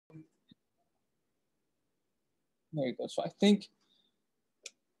There you go. So I think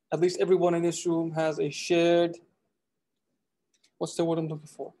at least everyone in this room has a shared, what's the word I'm looking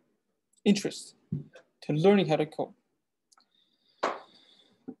for? Interest to learning how to code.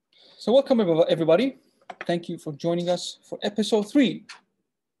 So welcome everybody. Thank you for joining us for episode 3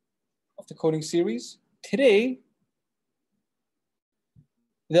 of the coding series. Today,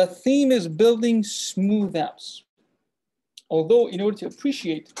 the theme is building smooth apps. Although in order to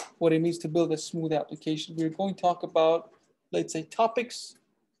appreciate what it means to build a smooth application, we're going to talk about, let's say, topics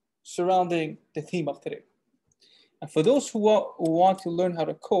surrounding the theme of today. And for those who want to learn how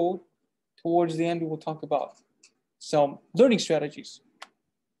to code, towards the end, we will talk about some learning strategies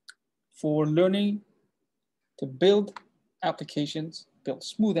for learning to build applications, build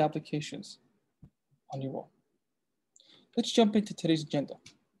smooth applications on your own. Let's jump into today's agenda.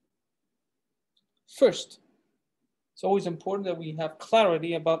 First, it's always important that we have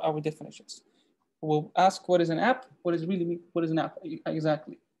clarity about our definitions. We'll ask what is an app, what is an app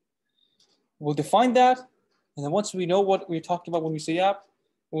exactly. We'll define that, and then once we know what we're talking about when we say app,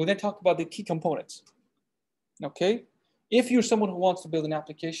 we'll then talk about the key components. Okay? If you're someone who wants to build an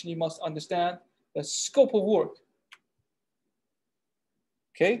application, you must understand the scope of work.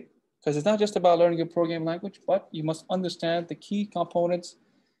 Okay? Because it's not just about learning a programming language, but you must understand the key components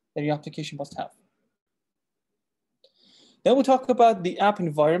that your application must have. Then we'll talk about the app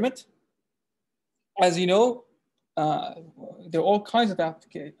environment. As you know, there are all kinds of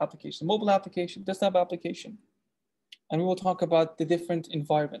applications, mobile application, desktop application. And we will talk about the different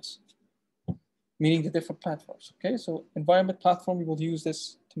environments, meaning the different platforms. Okay, so environment, platform, we will use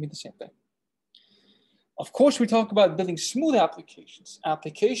this to mean the same thing. Of course, we talk about building smooth applications,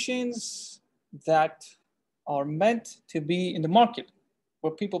 applications that are meant to be in the market,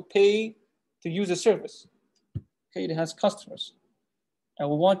 where people pay to use a service. Okay, it has customers. And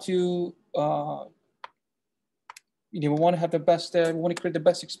we want to, we want to have the best, we want to create the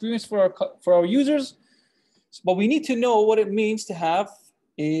best experience for our users, but we need to know what it means to have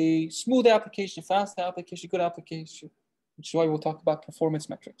a smooth application, fast application, good application, which is why we'll talk about performance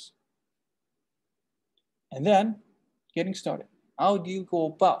metrics. And then getting started. How do you go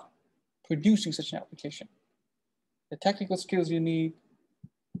about producing such an application? The technical skills you need,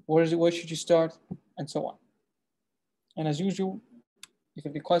 where should you start, and so on. And as usual, if you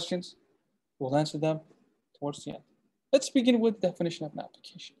have any questions, we'll answer them towards the end. Let's begin with the definition of an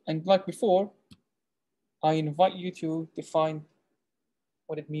application. And like before, I invite you to define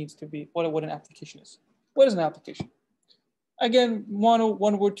what it means to be, what an application is. What is an application? Again,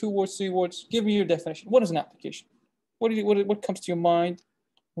 one word, 2 words, 3 words, give me your definition. What is an application? What comes to your mind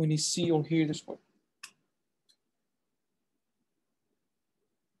when you see or hear this word?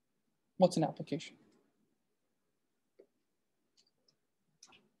 What's an application?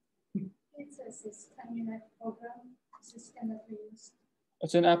 It's a system, program, system that we use.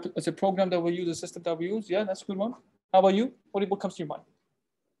 It's a program that we use, a system that we use. Yeah, that's a good one. How about you? What comes to your mind?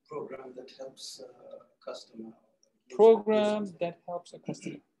 Program that helps a customer. Program that helps a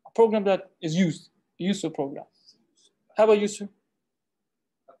customer. A program that is used. A user program. How about you, sir?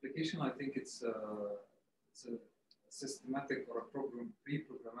 Application, I think it's a systematic or a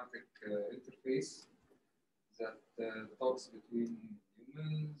pre-programmatic interface that talks between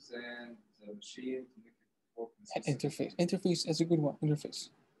humans and the machine to make it work. Interface. Interface is a good one. Interface.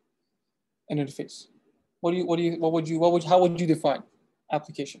 An interface. How would you define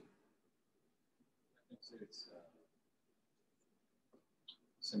application? I think so it's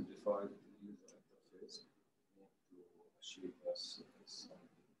simplified user interface to achieve some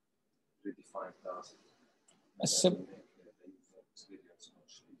predefined task.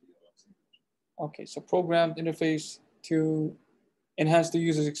 Okay, so programmed interface to enhance the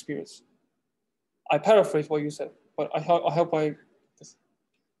user's experience. I paraphrase what you said, but I hope I.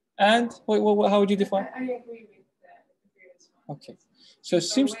 And how would you define? I agree with that. Okay, so it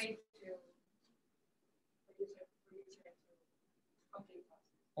seems.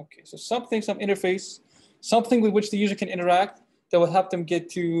 Okay, so some interface, something with which the user can interact that will help them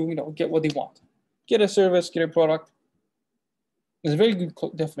get what they want, get a service, get a product. It's a very good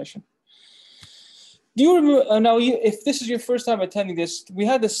definition. Do you remember now? If this is your first time attending this, we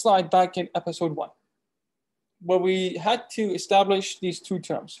had this slide back in episode 1, where we had to establish these 2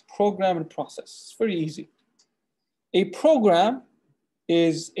 terms: program and process. It's very easy. A program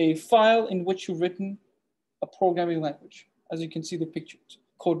is a file in which you've written a programming language, as you can see the picture.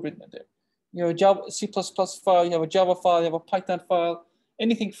 Code written in there. You have a Java, C++ file, you have a Java file, you have a Python file,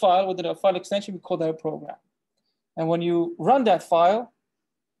 anything file within a file extension, we call that a program. And when you run that file,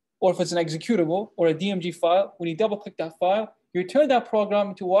 or if it's an executable or a DMG file, when you double click that file, you turn that program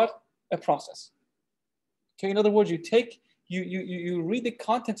into what? A process. Okay, in other words, you read the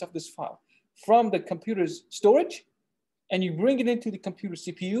contents of this file from the computer's storage, and you bring it into the computer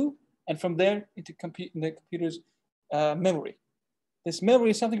CPU, and from there into the computer's memory. This memory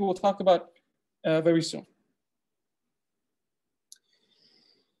is something we'll talk about very soon.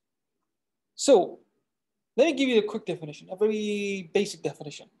 So let me give you a quick definition, a very basic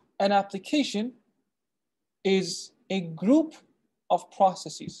definition. An application is a group of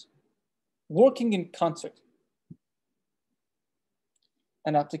processes working in concert.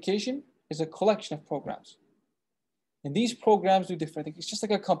 An application is a collection of programs. And these programs do different things. It's just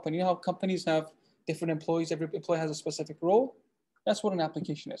like a company. You know how companies have different employees, every employee has a specific role? That's what an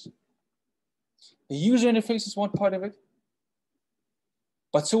application is. The user interface is one part of it,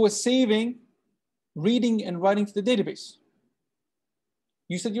 but so is saving, reading, and writing to the database.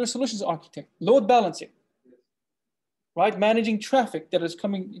 You said you're a solutions architect. Load balancing, right? Managing traffic that is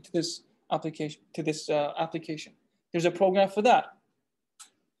coming into this application, application. There's a program for that.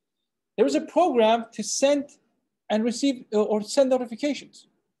 There is a program to send and receive or send notifications.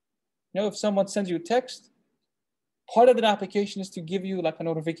 You know, if someone sends you a text, part of that application is to give you like a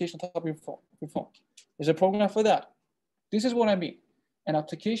notification on top of your phone. There's a program for that. This is what I mean. An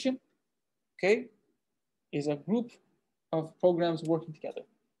application, okay, is a group of programs working together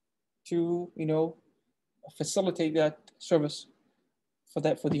to, you know, facilitate that service for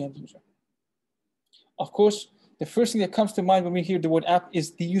the end user. Of course, the first thing that comes to mind when we hear the word app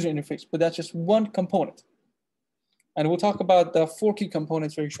is the user interface, but that's just one component. And we'll talk about the 4 key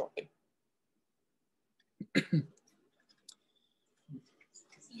components very shortly.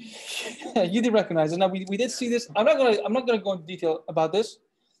 You did recognize it. Now we did see this. I'm not gonna go into detail about this,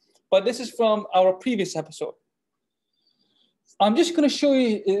 but this is from our previous episode. I'm just gonna show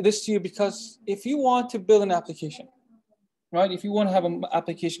you this to you because if you want to build an application, right? If you want to have an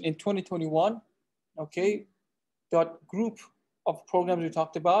application in 2021, okay, that group of programs we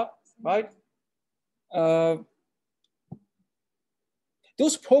talked about, right?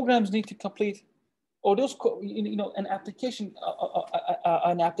 Those programs need to complete, or those, you know, an application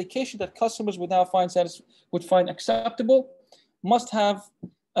that customers would now would find acceptable must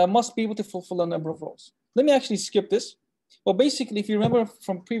be able to fulfill a number of roles. Let me actually skip this. Well, basically, if you remember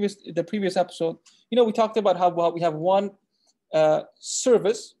from the previous episode, you know, we talked about how we have one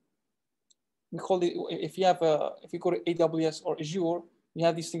service. We call it, if you go to AWS or Azure, we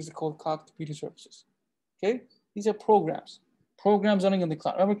have these things called cloud computing services. Okay, these are programs running in the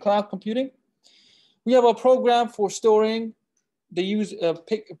cloud. Remember cloud computing? We have a program for storing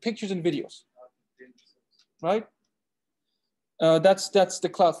pictures and videos, right? That's the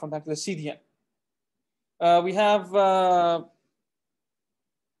cloud front, the CDN.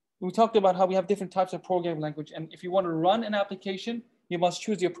 We talked about how we have different types of programming language, and if you want to run an application, you must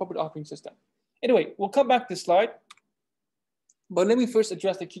choose the appropriate operating system. Anyway, we'll come back to this slide, but let me first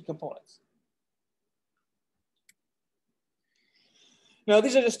address the key components. Now,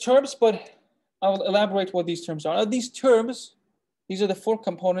 these are just terms, but I will elaborate what these terms are. Now, these are the 4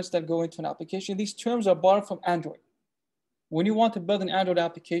 components that go into an application. These terms are borrowed from Android. When you want to build an Android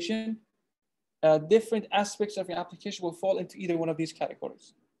application, different aspects of your application will fall into either one of these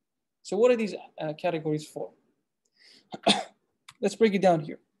categories. So what are these categories for? Let's break it down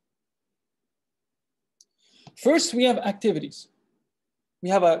here. First, we have activities. We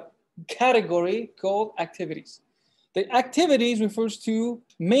have a category called activities. The activities refers to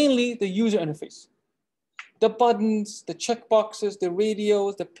mainly the user interface. The buttons, the checkboxes, the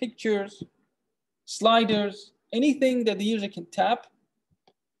radios, the pictures, sliders, anything that the user can tap,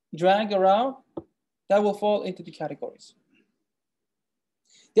 drag around, that will fall into the categories.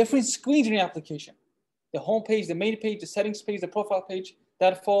 Different screens in your application. The home page, the main page, the settings page, the profile page,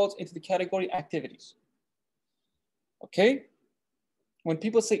 that falls into the category activities. Okay? When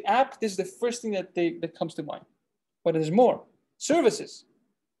people say app, this is the first thing that comes to mind. But there's more. Services.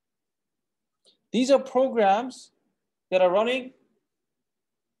 These are programs that are running,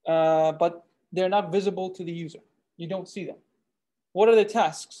 but they're not visible to the user. You don't see them. What are the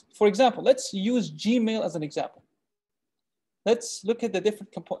tasks? For example, let's use Gmail as an example. Let's look at the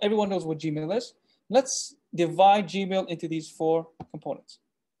different components. Everyone knows what Gmail is. Let's divide Gmail into these 4 components.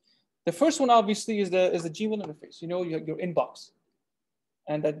 The first one, obviously, is the Gmail interface. You know, your inbox.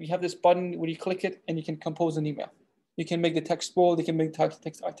 And that you have this button where you click it and you can compose an email. You can make the text bold, you can make the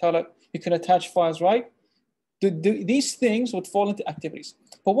text italic, you can attach files, right? These things would fall into activities.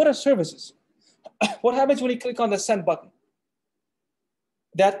 But what are services? What happens when you click on the send button?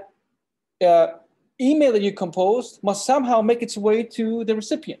 That email that you composed must somehow make its way to the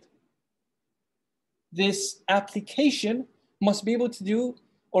recipient. This application must be able to do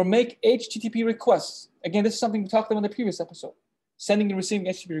or make HTTP requests. Again, this is something we talked about in the previous episode, sending and receiving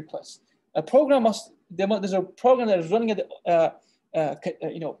HTTP requests. A program there's a program that is running at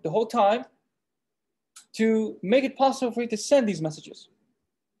the whole time to make it possible for you to send these messages.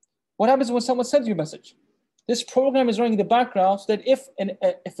 What happens when someone sends you a message? This program is running in the background so that if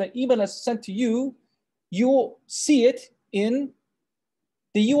an email is sent to you, you will see it in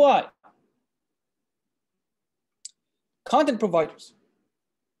the UI. Content providers.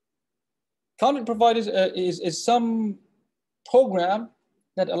 Content providers is some program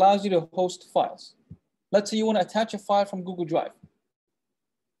that allows you to host files. Let's say you want to attach a file from Google Drive.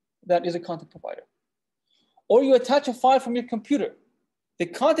 That is a content provider. Or you attach a file from your computer. The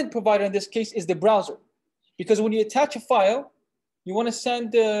content provider in this case is the browser. Because when you attach a file, you want to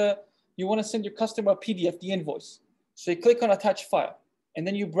send your customer a PDF, the invoice. So you click on attach file, and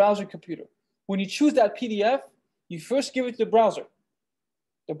then you browse your computer. When you choose that PDF, you first give it to the browser.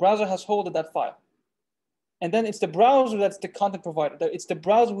 The browser has hold of that file. And then it's the browser that's the content provider. It's the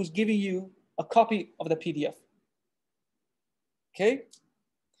browser who's giving you a copy of the PDF. Okay?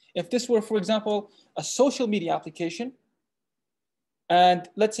 If this were, for example, a social media application, and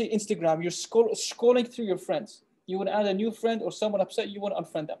let's say Instagram, you're scrolling through your friends. You want to add a new friend or someone upset, you want to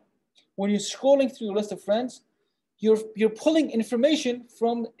unfriend them. When you're scrolling through your list of friends, you're pulling information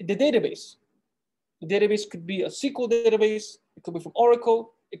from the database. The database could be a SQL database, it could be from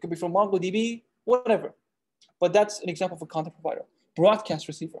Oracle, it could be from MongoDB, whatever. But that's an example of a content provider. Broadcast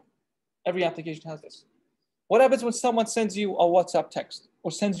receiver. Every application has this. What happens when someone sends you a WhatsApp text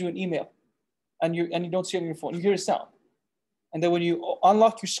or sends you an email and you don't see it on your phone? You hear a sound. And then when you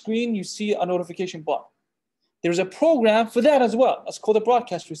unlock your screen, you see a notification bar. There's a program for that as well. It's called a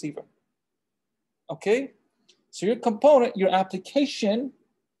broadcast receiver. Okay? So your component, your application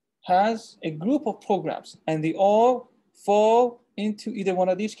has a group of programs, and they all fall into either one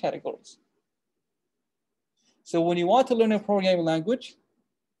of these categories. So when you want to learn a programming language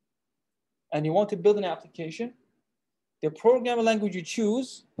and you want to build an application, the programming language you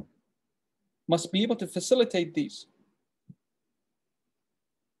choose must be able to facilitate these.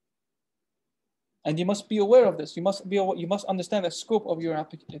 And you must be aware of this. You must understand the scope of your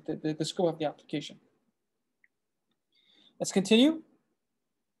the scope of the application. Let's continue.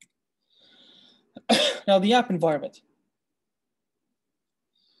 Now, the app environment.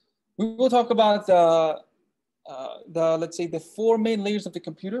 We will talk about let's say the 4 main layers of the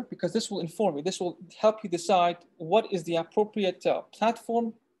computer, because this will inform you. This will help you decide what is the appropriate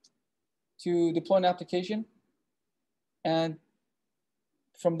platform to deploy an application, and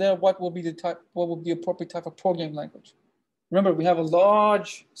from there, what will be the appropriate type of programming language. Remember, we have a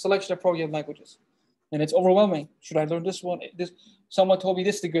large selection of programming languages, and it's overwhelming. Should I learn this one? Someone told me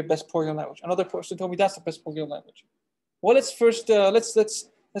this is the best programming language. Another person told me that's the best programming language. Well, let's first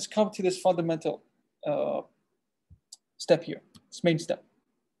let's come to this fundamental step here. This main step.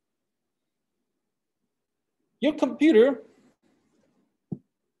 Your computer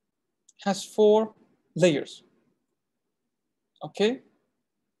has 4 layers. Okay.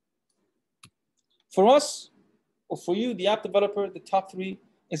 For us, or for you, the app developer, the top 3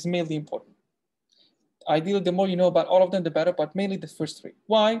 is mainly important. Ideally, the more you know about all of them, the better, but mainly the first 3.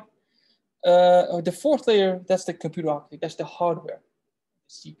 Why? The 4th layer, that's the computer architecture, that's the hardware,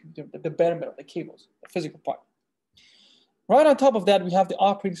 the CPU, the bare metal, the cables, the physical part. Right on top of that, we have the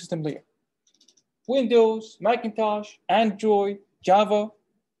operating system layer. Windows, Macintosh, Android, Java,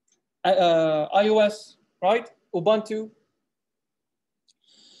 iOS, right? Ubuntu.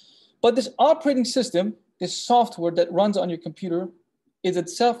 But this operating system, this software that runs on your computer, is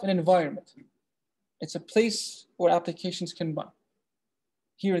itself an environment. It's a place where applications can run,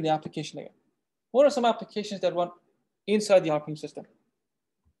 here in the application layer. What are some applications that run inside the operating system?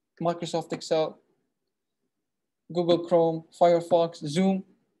 Microsoft Excel, Google Chrome, Firefox, Zoom,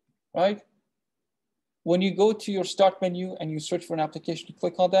 right? When you go to your start menu and you search for an application, you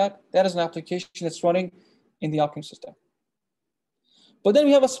click on that, that is an application that's running in the operating system. But then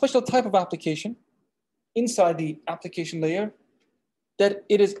we have a special type of application inside the application layer that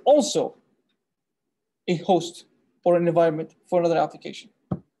it is also a host or an environment for another application.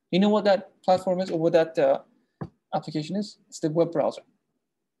 You know what that platform is, or what that application is? It's the web browser.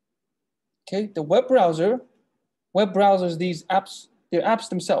 Okay, the web browsers, these apps, they're apps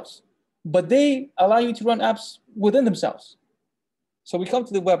themselves, but they allow you to run apps within themselves. So we come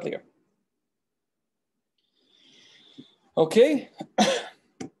to the web layer. Okay.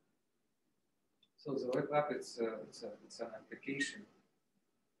 So the web app, it's an application.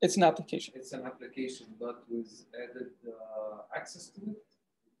 It's an application. It's an application, but with added access to it.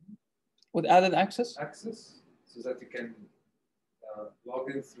 With added access? Access, so that you can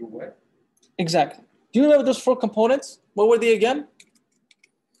login through web. Exactly. Do you remember those 4 components? What were they again?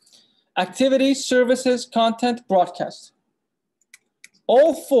 Activity, services, content, broadcast.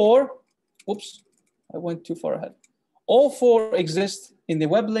 All 4, whoops, I went too far ahead. All 4 exist in the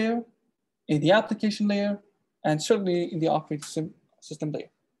web layer, in the application layer, and certainly in the operating system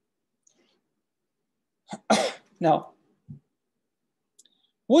layer. Now,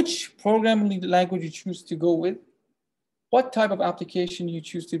 which programming language you choose to go with, what type of application you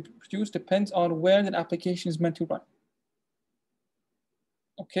choose to produce depends on where the application is meant to run.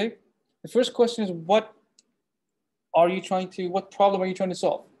 Okay, the first question is what problem are you trying to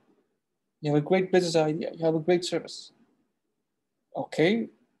solve? You have a great business idea, you have a great service. Okay,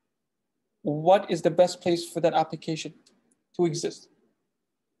 what is the best place for that application to exist?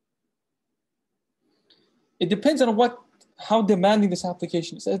 It depends on how demanding this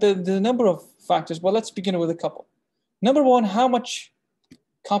application is. There's a number of factors, but let's begin with a couple. Number 1, how much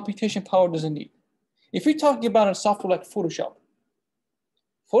computation power does it need? If you're talking about a software like Photoshop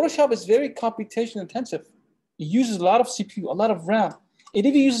is very computation intensive. It uses a lot of CPU, a lot of RAM. It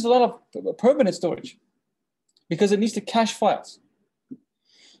even uses a lot of permanent storage because it needs to cache files.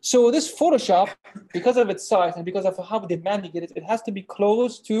 So this Photoshop, because of its size and because of how demanding it is, it has to be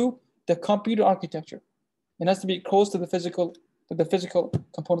close to the computer architecture. It has to be close to the physical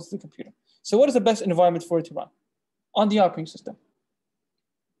components of the computer. So what is the best environment for it to run? On the operating system.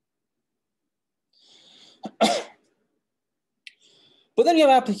 But then you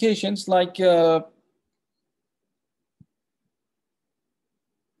have applications like the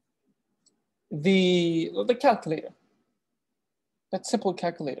calculator, that simple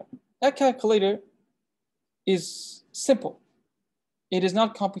calculator. That calculator is simple. It is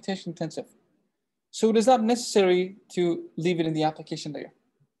not computation intensive. So it is not necessary to leave it in the application layer.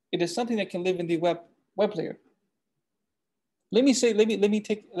 It is something that can live in the web layer. Let me take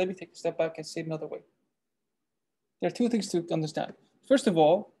a step back and say it another way. There are 2 things to understand. First of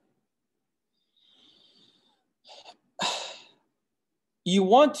all, you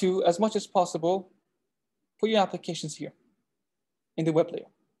want to, as much as possible, put your applications here in the web layer.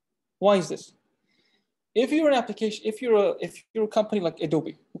 Why is this? If you're an application, if you're a company like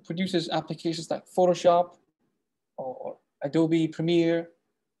Adobe, who produces applications like Photoshop or Adobe Premiere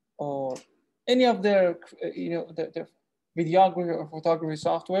or any of their their videography or photography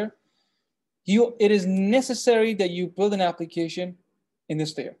software, it is necessary that you build an application in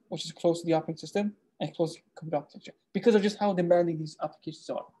this layer, which is close to the operating system and close to computer architecture, because of just how demanding these applications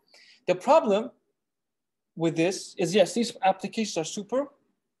are. The problem with this is, yes, these applications are super.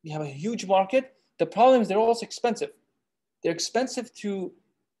 We have a huge market. The problem is they're also expensive. They're expensive to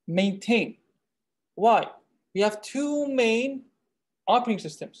maintain. Why? We have 2 main operating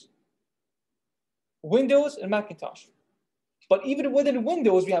systems, Windows and Macintosh. But even within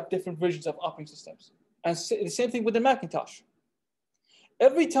Windows, we have different versions of operating systems. And the same thing with the Macintosh.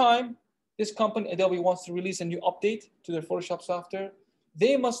 Every time this company, Adobe, wants to release a new update to their Photoshop software,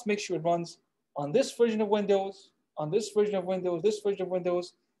 they must make sure it runs on this version of Windows, on this version of Windows, this version of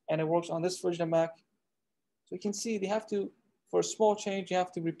Windows, and it works on this version of Mac. So you can see they have to, for a small change, you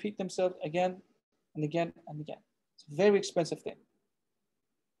have to repeat themselves again and again and again. It's a very expensive thing.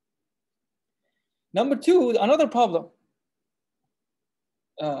 Number 2, another problem.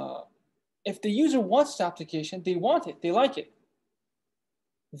 If the user wants the application, they want it, they like it.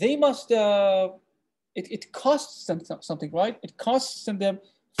 They must, it costs them something, right? It costs them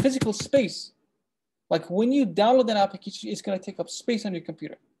physical space. Like when you download an application, it's gonna take up space on your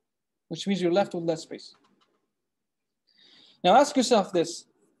computer, which means you're left with less space. Now ask yourself this,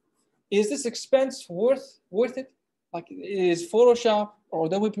 is this expense worth it? Like is Photoshop or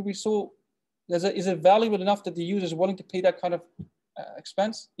Adobe Premiere so, is it valuable enough that the user is willing to pay that kind of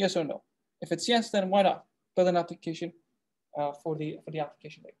expense? Yes or no? If it's yes, then why not build an application for the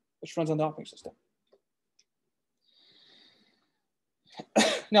application layer, which runs on the operating system.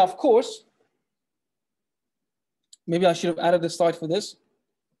 Now, of course, maybe I should have added a slide for this.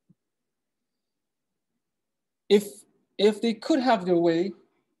 If they could have their way,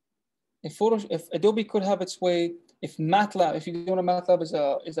 if Adobe could have its way, if MATLAB, if you don't know, MATLAB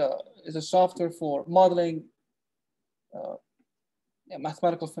is a software for modeling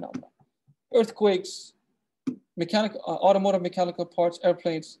mathematical phenomena, earthquakes, automotive mechanical parts,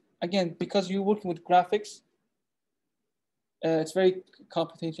 airplanes. Again, because you're working with graphics, it's very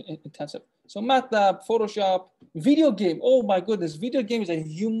computation intensive. So MATLAB, Photoshop, video game. Oh my goodness, video game is a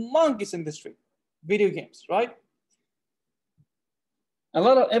humongous industry. Video games, right?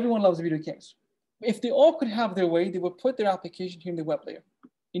 Everyone loves video games. If they all could have their way, they would put their application here in the web layer.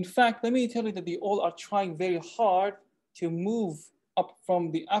 In fact, let me tell you that they all are trying very hard to move up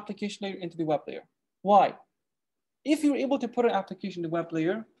from the application layer into the web layer. Why? If you're able to put an application in the web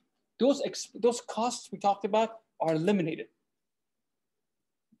layer, those costs we talked about are eliminated.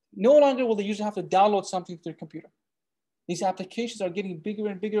 No longer will the user have to download something to their computer. These applications are getting bigger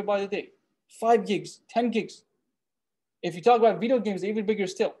and bigger by the day. 5 gigs, 10 gigs. If you talk about video games, they're even bigger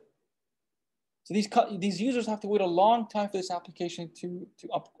still. So these users have to wait a long time for this application to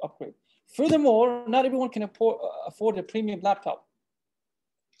upgrade. Furthermore, not everyone can afford a premium laptop.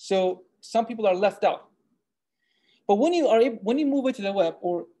 So some people are left out. But when you move it to the web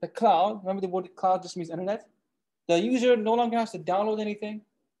or the cloud, remember the word cloud just means internet, the user no longer has to download anything.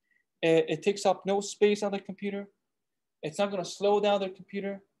 It takes up no space on the computer. It's not going to slow down their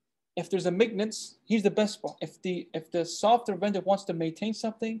computer. If there's a maintenance, here's the best part. If the software vendor wants to maintain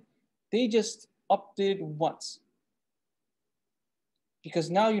something, they just update it once. Because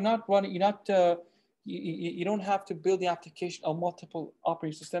now you don't have to build the application on multiple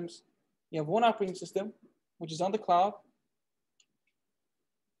operating systems. You have one operating system, which is on the cloud.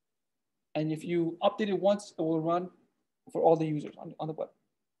 And if you update it once, it will run for all the users on the web.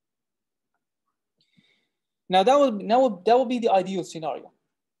 Now that will be the ideal scenario.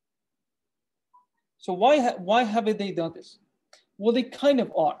 So why haven't they done this? Well, they kind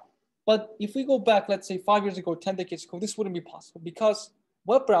of are. But if we go back, let's say 5 years ago, 10 decades ago, this wouldn't be possible because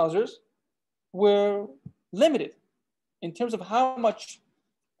web browsers were limited in terms of how much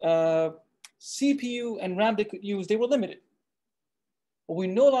CPU and RAM they could use. They were limited. But we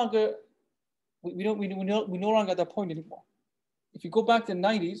no longer at that point anymore. If you go back to the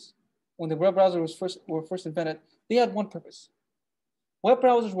 90s, when the web browser were first invented, they had one purpose. Web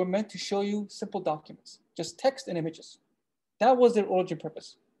browsers were meant to show you simple documents, just text and images. That was their origin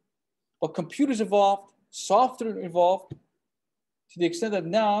purpose. But computers evolved, software evolved, to the extent that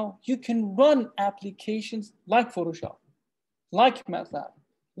now you can run applications like Photoshop, like MATLAB,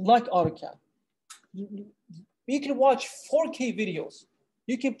 like AutoCAD. You can watch 4K videos.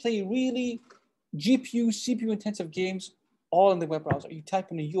 You can play really GPU, CPU intensive games all in the web browser. You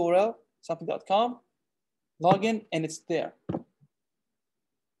type in a URL, something.com, log in, and it's there.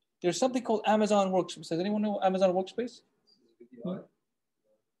 There's something called Amazon Workspace. Does anyone know Amazon Workspace?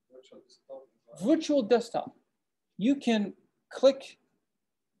 Virtual desktop. You can click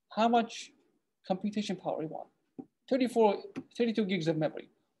how much computation power you want. 32 gigs of memory.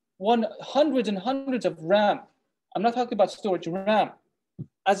 Hundreds and hundreds of RAM. I'm not talking about storage, RAM.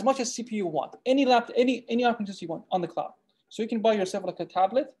 As much as CPU you want. Any laptop, any operating system you want on the cloud. So you can buy yourself like a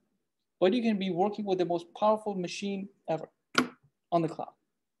tablet, but you can be working with the most powerful machine ever on the cloud.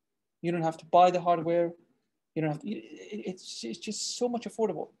 You don't have to buy the hardware. You don't have to, it's just so much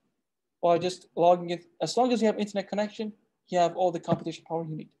affordable. By just logging it, as long as you have internet connection, you have all the computation power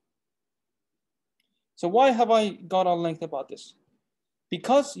you need. So why have I gone on length about this?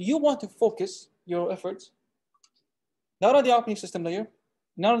 Because you want to focus your efforts not on the operating system layer,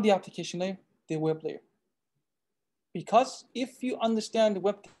 not on the application layer, the web layer. Because if you understand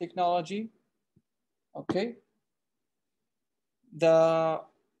web technology, okay, the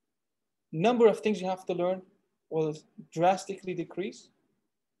number of things you have to learn will drastically decrease.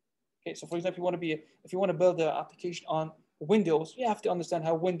 Okay, so for example, if you want to build an application on Windows, you have to understand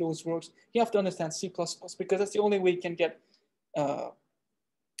how Windows works. You have to understand C++ because that's the only way you can get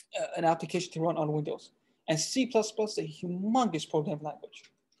an application to run on Windows. And C++ is a humongous programming language.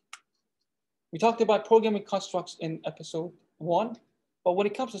 We talked about programming constructs in episode 1, but when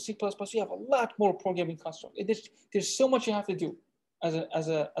it comes to C++, you have a lot more programming constructs. There's so much you have to do as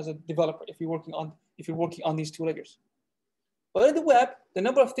a developer if you're working on these two layers. But in the web, the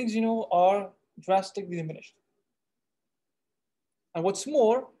number of things you know are drastically diminished. And what's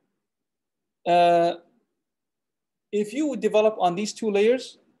more, if you develop on these two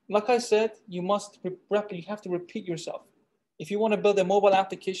layers, like I said, you have to repeat yourself. If you want to build a mobile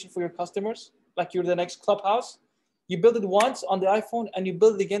application for your customers, like you're the next Clubhouse, you build it once on the iPhone and you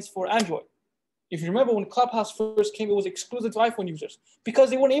build it again for Android. If you remember when Clubhouse first came, it was exclusive to iPhone users because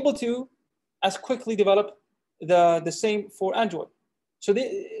they weren't able to as quickly develop the same for Android. So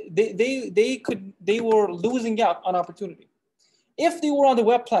they were losing out on opportunity. If they were on the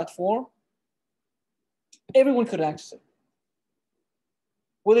web platform, everyone could access it.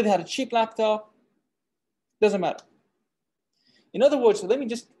 Whether they had a cheap laptop, doesn't matter. In other words, let me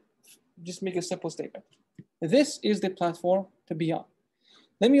just make a simple statement. This is the platform to be on.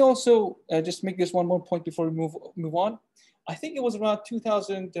 Let me also just make this one more point before we move on. I think it was around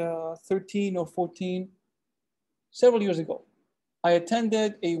 2013 or 14, several years ago. I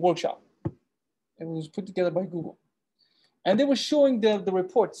attended a workshop. It was put together by Google. And they were showing the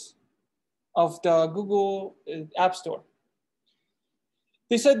reports of the Google App Store.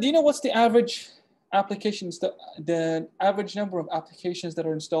 They said, do you know what's the average applications, the average number of applications that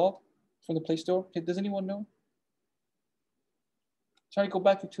are installed from the Play Store? Okay, does anyone know? Try to go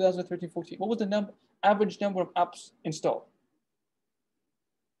back to 2013-14. What was the average number of apps installed?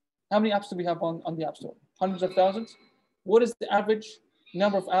 How many apps do we have on the App Store? Hundreds of thousands? What is the average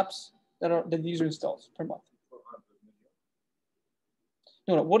number of apps that the user installs per month?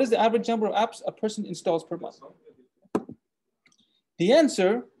 No. What is the average number of apps a person installs per month? The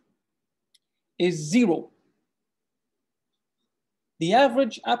answer is 0. The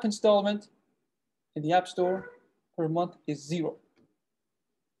average app installment in the App Store per month is 0.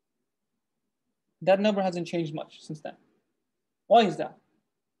 That number hasn't changed much since then. Why is that?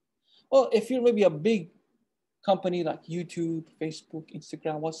 Well, if you're maybe a big company like YouTube, Facebook,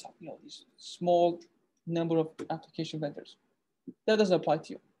 Instagram, WhatsApp, these small number of application vendors, that doesn't apply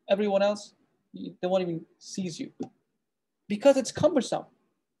to you. Everyone else, they won't even sees you because it's cumbersome.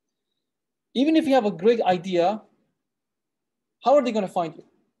 Even if you have a great idea, how are they going to find you?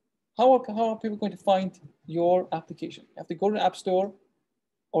 How are people going to find your application? You have to go to the App Store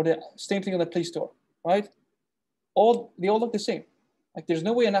or the same thing on the Play Store, right? They all look the same. Like there's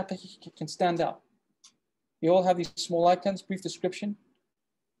no way an application can stand out. They all have these small icons, brief description.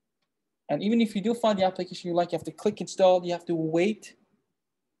 And even if you do find the application you like, you have to click install. You have to wait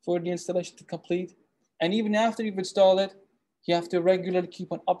for the installation to complete. And even after you've installed it, you have to regularly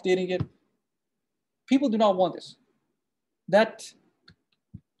keep on updating it. People do not want this. That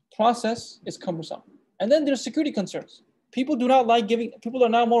process is cumbersome. And then there's security concerns. People are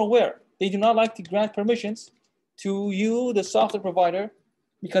now more aware. They do not like to grant permissions to you, the software provider,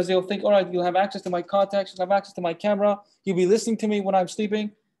 because they'll think, all right, you'll have access to my contacts, you'll have access to my camera, you'll be listening to me when I'm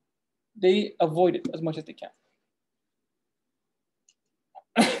sleeping. They avoid it as much as they can.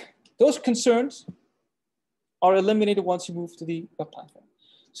 Those concerns are eliminated once you move to the web platform.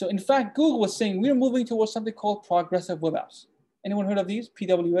 So in fact, Google was saying we're moving towards something called progressive web apps. Anyone heard of these,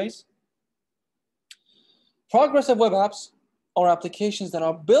 PWAs? Progressive web apps are applications that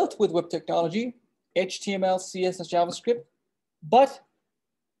are built with web technology, HTML, CSS, JavaScript, but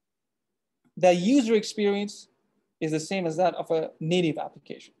the user experience is the same as that of a native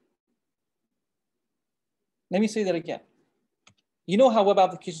application. Let me say that again. You know how web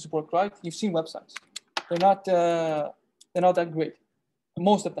applications work, right? You've seen websites. They're not that great,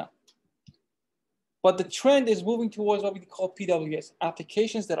 most of them. But the trend is moving towards what we call PWAs,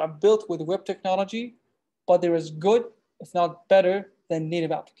 applications that are built with web technology, but they're as good, if not better, than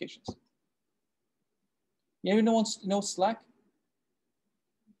native applications. You ever know Slack?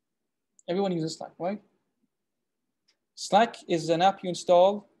 Everyone uses Slack, right? Slack is an app you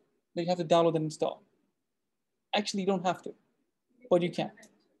install that you have to download and install. Actually, you don't have to, but you can.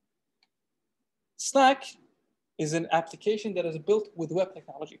 Slack is an application that is built with web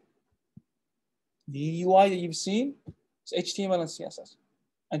technology. The UI that you've seen is HTML and CSS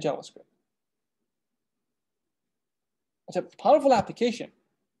and JavaScript. It's a powerful application.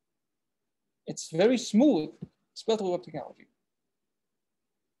 It's very smooth. It's built with web technology.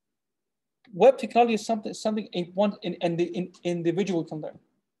 Web technology is something an individual can learn.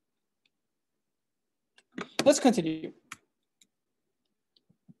 Let's continue.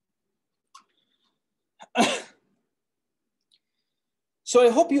 So I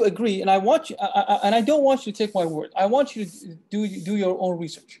hope you agree, and I want you, and I don't want you to take my word. I want you to do your own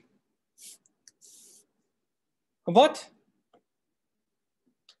research. But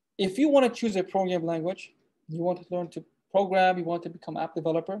if you want to choose a programming language, you want to learn to program, you want to become an app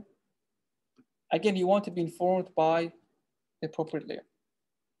developer, again, you want to be informed by the appropriate layer.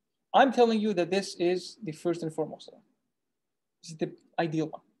 I'm telling you that this is the first and foremost. This is the ideal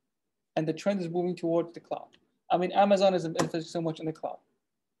one. And the trend is moving towards the cloud. I mean, Amazon is investing so much in the cloud.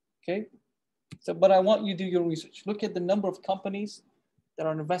 Okay? So, but I want you to do your research. Look at the number of companies that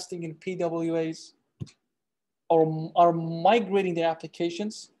are investing in PWAs or are migrating their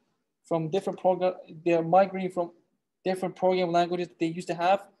applications from different they're migrating from different program languages that they used to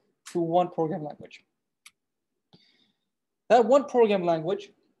have to one program language. That one program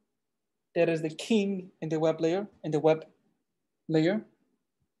language that is the king in the web layer,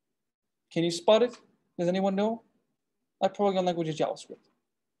 Can you spot it? Does anyone know? That program language is JavaScript.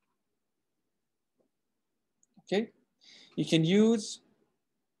 Okay, you can use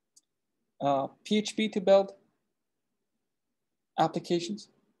PHP to build applications.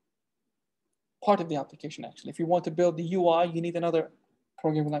 Part of the application, actually. If you want to build the UI, you need another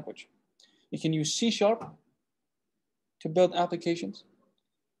programming language. You can use C# to build applications.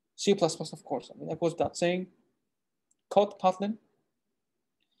 C++, of course. I mean, that goes without saying. Kotlin.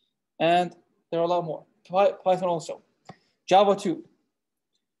 And there are a lot more. Python also. Java 2.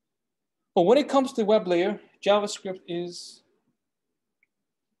 But when it comes to the web layer, JavaScript is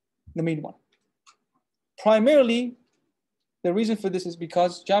the main one. Primarily, the reason for this is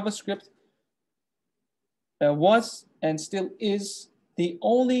because JavaScript was and still is the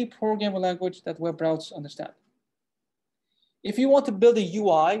only programming language that web browsers understand. If you want to build a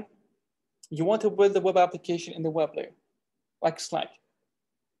UI, you want to build the web application in the web layer, like Slack.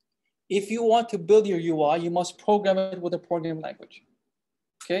 If you want to build your UI, you must program it with a programming language,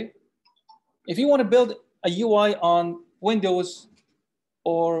 okay? If you want to build a UI on Windows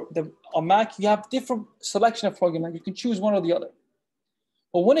or on Mac, you have different selection of programming language. You can choose one or the other.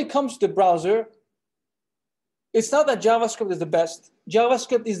 But when it comes to the browser, it's not that JavaScript is the best.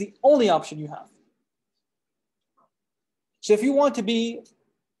 JavaScript is the only option you have. So if you want to be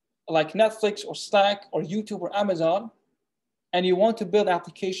like Netflix or Slack or YouTube or Amazon, and you want to build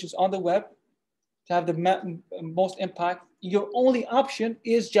applications on the web to have the most impact, your only option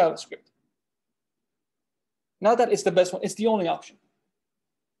is JavaScript. Not that it's the best one, it's the only option.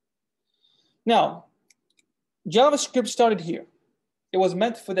 Now, JavaScript started here. It was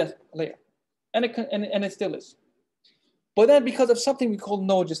meant for that layer, and it still is. But then because of something we call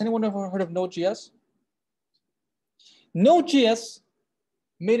Node.js, anyone ever heard of Node.js? Node.js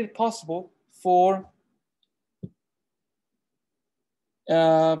made it possible for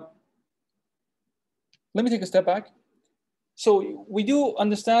let me take a step back. So we do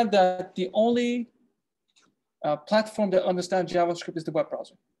understand that the only platform that understands JavaScript is the web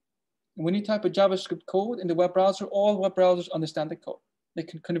browser. And when you type a JavaScript code in the web browser, all web browsers understand the code. They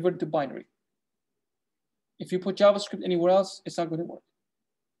can convert it to binary. If you put JavaScript anywhere else, it's not going to work.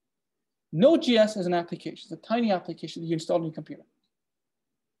 Node.js is an application. It's a tiny application that you install on your computer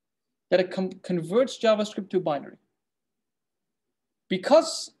that it converts JavaScript to binary.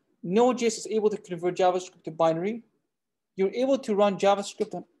 Because Node.js is able to convert JavaScript to binary, you're able to run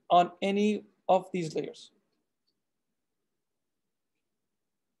JavaScript on any of these layers.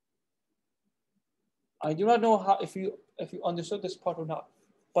 I do not know how if you understood this part or not,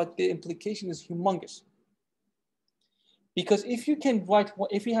 but the implication is humongous. Because if you can write,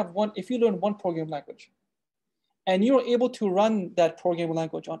 if you learn one programming language, and you're able to run that programming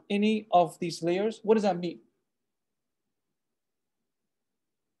language on any of these layers, what does that mean?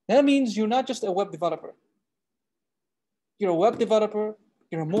 That means you're not just a web developer. You're a web developer,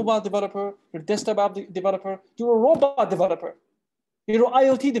 you're a mobile developer, you're a desktop app developer, you're a robot developer, you're an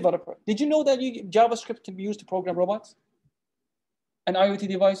IoT developer. Did you know that JavaScript can be used to program robots and IoT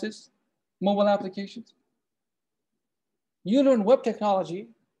devices, mobile applications? You learn web technology,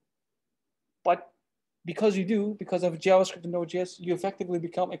 but because of JavaScript and Node.js, you effectively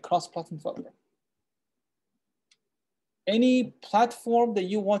become a cross-platform developer. Any platform that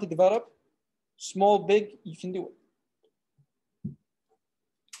you want to develop, small, big, you can do it.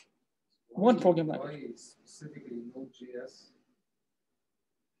 One program language. Why specifically Node.js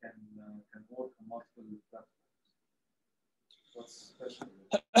can work on multiple platforms? What's special?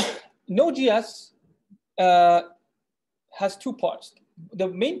 Node.js has two parts. The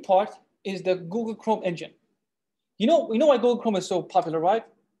main part is the Google Chrome engine. You know why Google Chrome is so popular, right?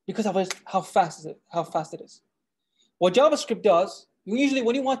 Because of how fast it is. What JavaScript does, usually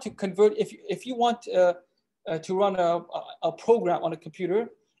when you want to convert, if you want to run a program on a computer,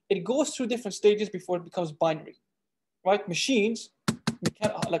 it goes through different stages before it becomes binary, right? Machines,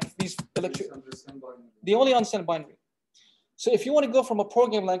 like these they only understand binary. So if you want to go from a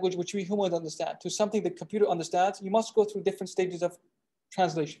programming language, which we humans understand, to something the computer understands, you must go through different stages of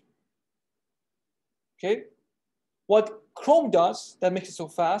translation. Okay? What Chrome does that makes it so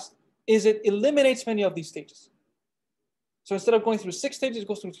fast is it eliminates many of these stages. So instead of going through 6 stages, it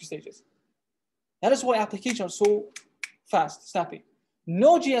goes through 3 stages. That is why applications are so fast, snappy.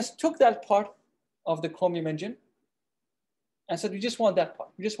 Node.js took that part of the Chromium engine and said, we just want that part.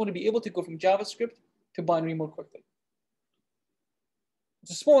 We just want to be able to go from JavaScript to binary more quickly.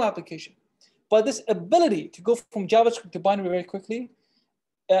 It's a small application. But this ability to go from JavaScript to binary very quickly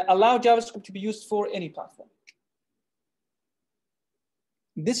allow JavaScript to be used for any platform.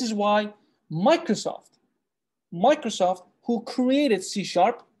 This is why Microsoft, who created C#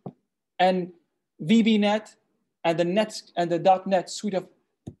 and VB.NET and the .NET suite of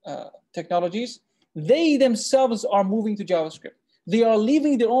technologies, they themselves are moving to JavaScript. They are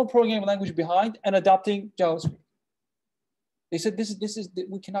leaving their own programming language behind and adopting JavaScript. They said,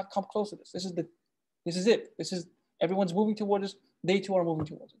 we cannot come close to this. This is it. Everyone's moving towards this. They too are moving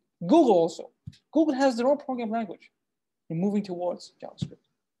towards it. Google also. Google has their own programming language. They're moving towards JavaScript.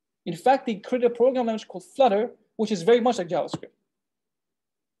 In fact, they created a programming language called Flutter, which is very much like JavaScript.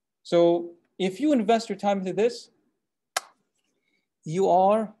 So if you invest your time into this, you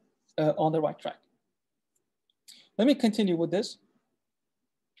are on the right track. Let me continue with this.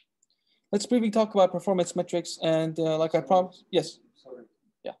 Let's briefly talk about performance metrics, and like I promised, yes. Sorry.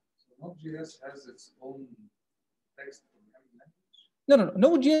 Yeah. So Node.js has its own text programming language, No.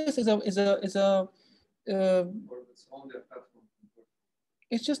 Node.js is a or it's only a platform converter?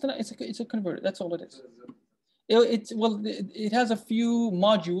 it's just it's a converter. That's all it is. So is it- It has a few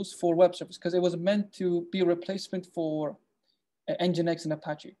modules for web service because it was meant to be a replacement for Nginx and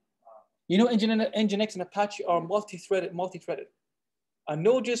Apache. You know, Nginx and Apache are multi-threaded.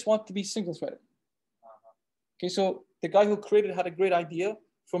 Node.js wants to be single-threaded. Okay, so the guy who created it had a great idea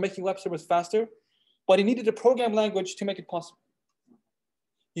for making web servers faster, but he needed a program language to make it possible.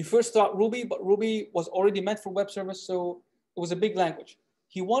 He first thought Ruby, but Ruby was already meant for web service, so it was a big language.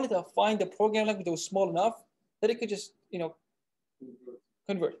 He wanted to find a program language that was small enough that it could just,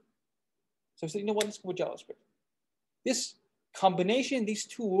 convert. So he said, you know what, let's go with JavaScript. This combination, these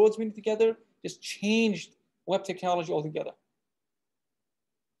two worlds meeting together, just changed web technology altogether.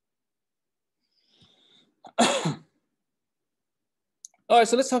 All right,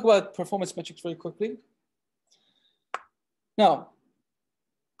 so let's talk about performance metrics very quickly. Now,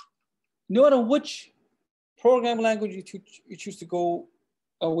 no matter which program language you choose to go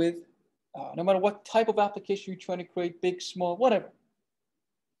with, no matter what type of application you're trying to create, big, small, whatever.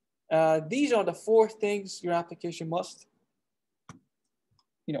 These are the 4 things your application must,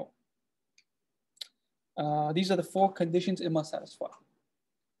 these are the 4 conditions it must satisfy.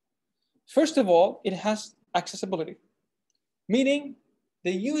 First of all, it has accessibility, meaning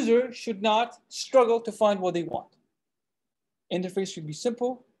the user should not struggle to find what they want. Interface should be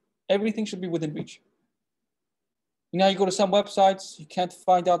simple. Everything should be within reach. You know, you go to some websites, you can't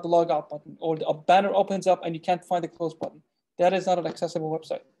find out the logout button, or a banner opens up and you can't find the close button. That is not an accessible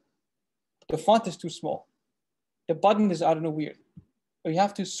website. The font is too small. The button is, I don't know, weird. Or you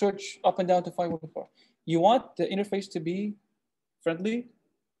have to search up and down to find what for. You want the interface to be friendly,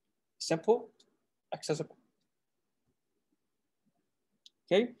 simple, accessible.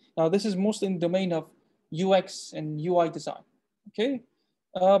 Okay, now this is mostly in the domain of UX and UI design. Okay,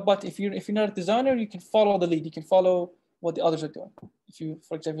 but if you're not a designer, you can follow the lead. You can follow what the others are doing. If you,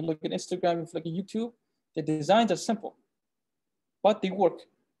 for example, look at Instagram, if you look at YouTube, the designs are simple, but they work.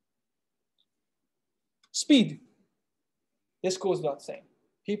 Speed. This goes without saying.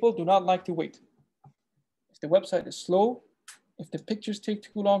 People do not like to wait. If the website is slow, if the pictures take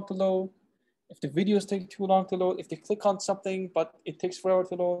too long to load, if the videos take too long to load, if they click on something but it takes forever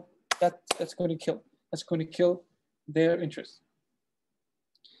to load, that's going to kill. That's going to kill their interest.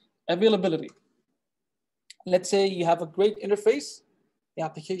 Availability. Let's say you have a great interface, the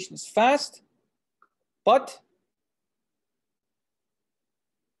application is fast, but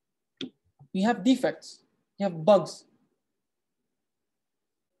you have defects, you have bugs.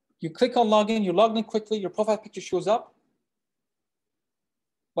 You click on login, you log in quickly, your profile picture shows up,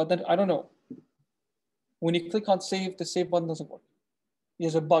 but then I don't know. When you click on save, the save button doesn't work.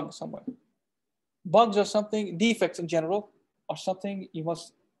 There's a bug somewhere. Bugs are something, defects in general, are something you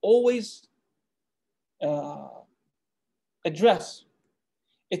must always address.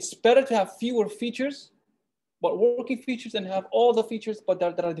 It's better to have fewer features, but working features, than have all the features, but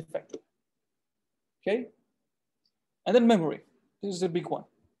that are defective. Okay? And then memory. This is a big one.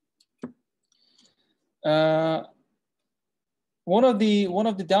 One of the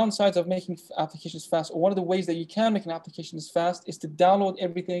downsides of making applications fast, or one of the ways that you can make an application fast, is to download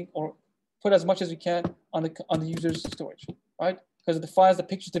everything or put as much as you can on the user's storage, right? Because the files, the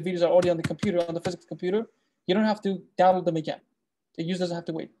pictures, the videos are already on the computer, on the physical computer. You don't have to download them again. The user doesn't have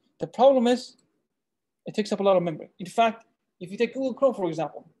to wait. The problem is it takes up a lot of memory. In fact, if you take Google Chrome, for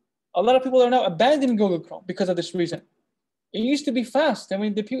example, a lot of people are now abandoning Google Chrome because of this reason. It used to be fast. I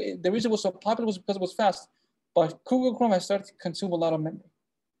mean, the reason it was so popular was because it was fast. But Google Chrome has started to consume a lot of memory.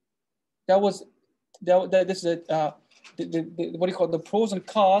 This is what do you call it? The pros and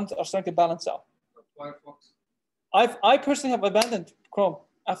cons are starting to balance out. Firefox. I personally have abandoned Chrome.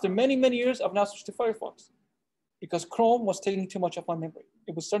 After many, many years, I've now switched to Firefox because Chrome was taking too much of my memory.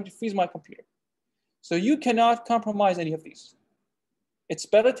 It was starting to freeze my computer. So you cannot compromise any of these. It's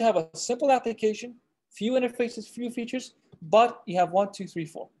better to have a simple application, few interfaces, few features, but you have 1, 2, 3,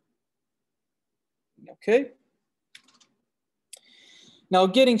 4. Okay. Now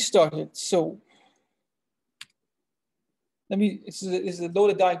getting started. So this is a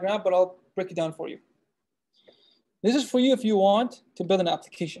loaded diagram, but I'll break it down for you. This is for you if you want to build an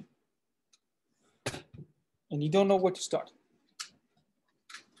application and you don't know where to start.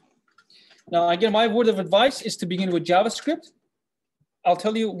 Now, again, my word of advice is to begin with JavaScript. I'll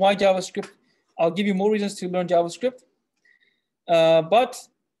tell you why JavaScript. I'll give you more reasons to learn JavaScript. But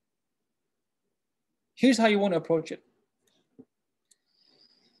Here's how you want to approach it.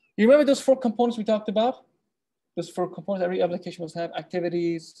 You remember those 4 components we talked about? Those 4 components every application must have: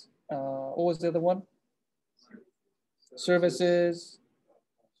 activities, what was the other one? Services.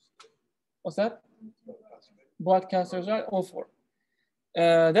 What's that? Broadcasters, right? All 4.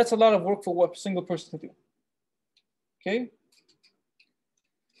 That's a lot of work for a single person to do. Okay.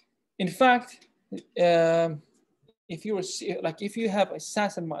 In fact, if you have a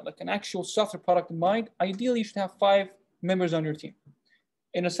SaaS in mind, like an actual software product in mind, ideally you should have 5 members on your team.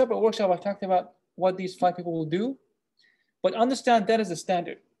 In a separate workshop, I talked about what these 5 people will do, but understand that is the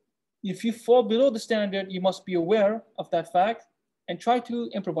standard. If you fall below the standard, you must be aware of that fact and try to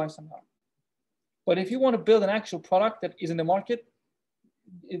improvise somehow. But if you want to build an actual product that is in the market,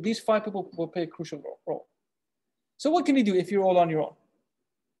 these 5 people will play a crucial role. So what can you do if you're all on your own?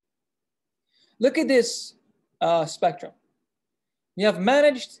 Look at this spectrum. You have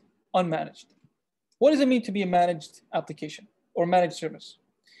managed, unmanaged. What does it mean to be a managed application or managed service?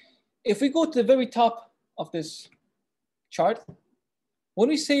 If we go to the very top of this chart, when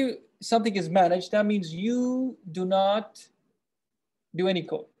we say something is managed, that means you do not do any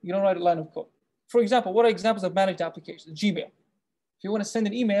code. You don't write a line of code. For example, what are examples of managed applications? Gmail. If you want to send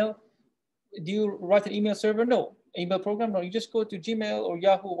an email, do you write an email server? No. Email program? No. You just go to Gmail or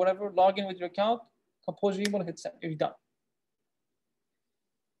Yahoo or whatever, log in with your account, compose your email, hit send. You're done.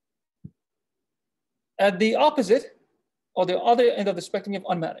 At the opposite, or the other end of the spectrum, you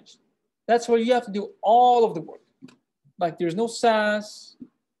have unmanaged. That's where you have to do all of the work. Like there's no SaaS,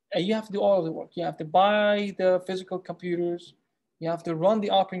 and you have to do all of the work. You have to buy the physical computers. You have to run the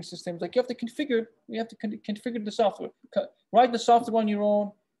operating systems. Like you have to configure. You have to configure the software. Write the software on your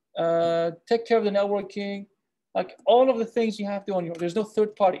own. Take care of the networking. Like all of the things you have to do on your own. There's no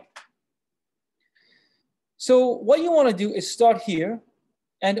third party. So what you want to do is start here,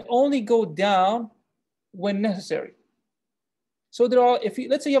 and only go down when necessary. So there are,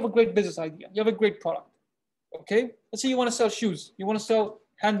 let's say you have a great business idea, you have a great product, okay? Let's say you want to sell shoes, you want to sell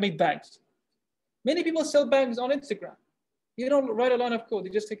handmade bags. Many people sell bags on Instagram. You don't write a line of code, they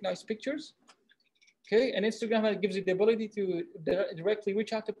just take nice pictures, okay? And Instagram gives you the ability to directly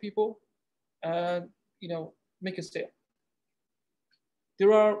reach out to people and, make a sale.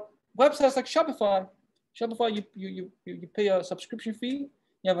 There are websites like Shopify. Shopify, you pay a subscription fee,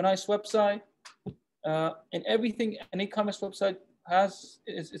 you have a nice website, and everything an e-commerce website has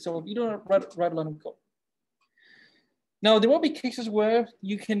its own. You don't write a line of code. Now, there will be cases where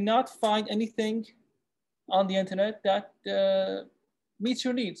you cannot find anything on the internet that meets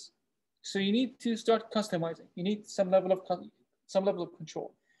your needs. So you need to start customizing. You need some level of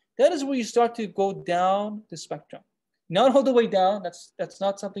control. That is where you start to go down the spectrum. Not all the way down. That's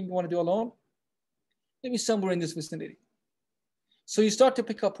not something you want to do alone. Maybe somewhere in this vicinity. So you start to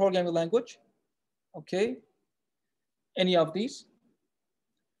pick up programming language. Okay, any of these.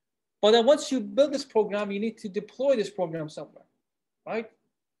 But then once you build this program, you need to deploy this program somewhere, right?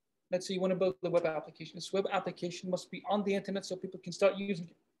 Let's say you want to build a web application. This web application must be on the internet so people can start using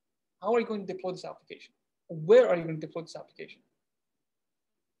it. How are you going to deploy this application? Where are you going to deploy this application?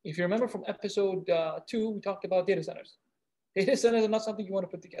 If you remember from episode 2, we talked about data centers. Data centers are not something you want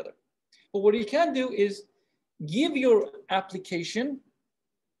to put together. But what you can do is give your application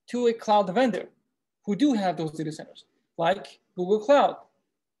to a cloud vendor who do have those data centers, like Google Cloud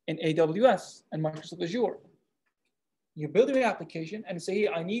and AWS and Microsoft Azure. You build your application and say, hey,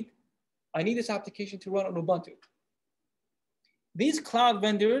 I need this application to run on Ubuntu. These cloud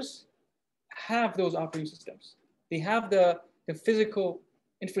vendors have those operating systems. They have the physical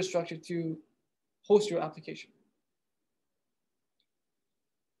infrastructure to host your application.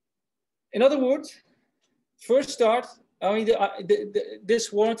 In other words, first start. I mean,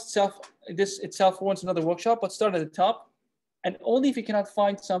 this itself warrants another workshop, but start at the top. And only if you cannot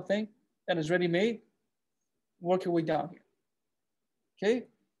find something that is ready-made, work your way down here, okay?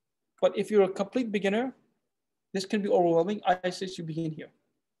 But if you're a complete beginner, this can be overwhelming. I suggest you begin here.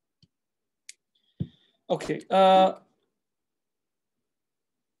 Okay,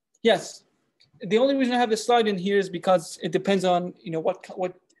 yes. The only reason I have this slide in here is because it depends on,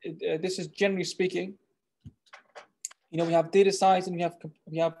 this is generally speaking. We have data science and we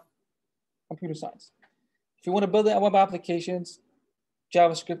have computer science. If you want to build web applications,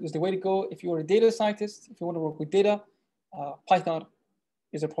 JavaScript is the way to go. If you're a data scientist, if you want to work with data, Python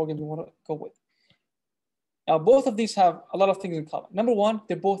is a program you want to go with. Now, both of these have a lot of things in common. Number one,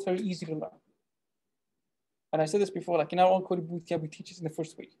 they're both very easy to learn. And I said this before, like in our own coding bootcamp, we teach this in the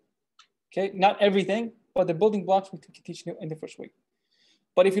first week. Okay, not everything, but the building blocks we teach in the first week.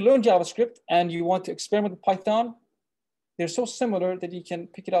 But if you learn JavaScript and you want to experiment with Python, they're so similar that you can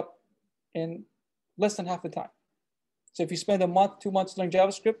pick it up in less than half the time. So if you spend a month, 2 months learning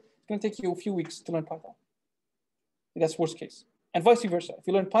JavaScript, it's going to take you a few weeks to learn Python. That's worst case. And vice versa. If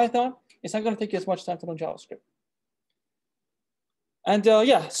you learn Python, it's not going to take you as much time to learn JavaScript. And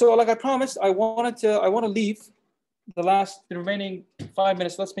yeah, so like I promised, I want to leave the remaining 5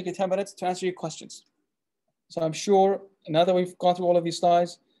 minutes. Let's make it 10 minutes to answer your questions. So I'm sure now that we've gone through all of these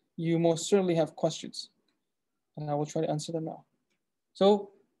slides, you most certainly have questions, and I will try to answer them now.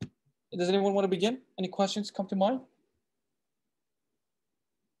 So does anyone want to begin? Any questions come to mind?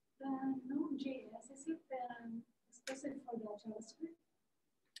 Node.js, is it specific for the JavaScript?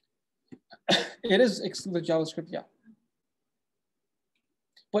 It is exclusive JavaScript, yeah.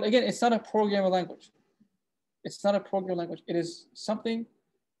 But again, it's not a programming language. It's not a programming language. It is something,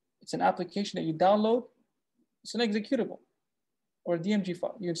 it's an application that you download. It's an executable or a DMG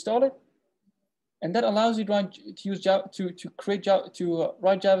file. You install it, and that allows you to write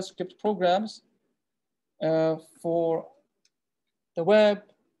JavaScript programs for the web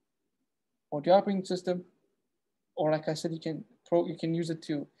or the operating system, or like I said, you can use it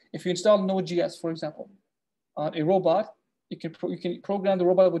to, if you install Node.js, for example, on a robot, you can program the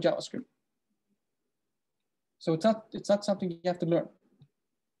robot with JavaScript. So it's not something you have to learn.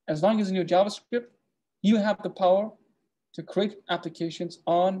 As long as in your JavaScript, you have the power to create applications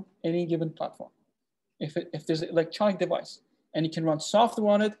on any given platform. If there's an electronic device and you can run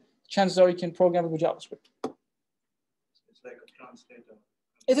software on it, chances are you can program it with JavaScript. It's like a translator.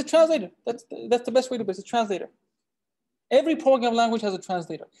 It's a translator. That's the best way to put it. It's a translator. Every programming language has a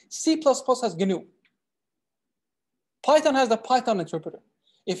translator. C++ has GNU. Python has the Python interpreter.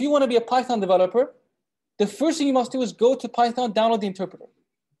 If you want to be a Python developer, the first thing you must do is go to Python, download the interpreter.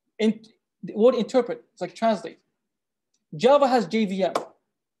 The word interpret, it's like translate. Java has JVM.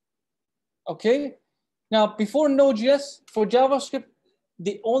 Okay? Now, before Node.js, for JavaScript,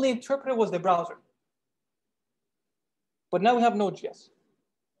 the only interpreter was the browser. But now we have Node.js.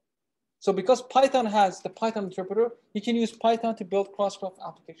 So because Python has the Python interpreter, you can use Python to build cross-platform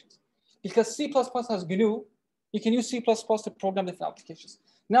applications. Because C++ has GNU, you can use C++ to program different applications.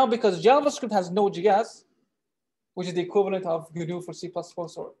 Now, because JavaScript has Node.js, which is the equivalent of GNU for C++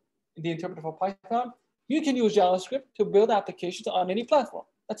 or the interpreter for Python, you can use JavaScript to build applications on any platform.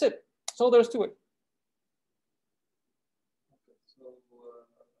 That's it. That's all there is to it. Okay, so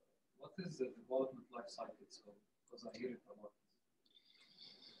what is the development life cycle? So, because I hear it a lot.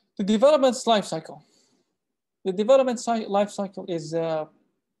 The development life cycle. The development life cycle is,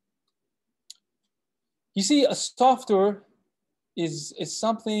 you see, a software is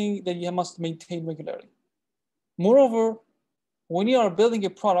something that you must maintain regularly. Moreover, when you are building a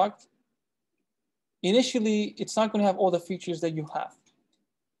product, initially, it's not going to have all the features that you have.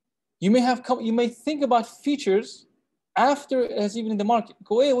 You may think about features after it's even in the market.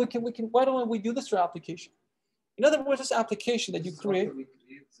 Go, hey, why don't we do this for application? In other words, this application that you create. We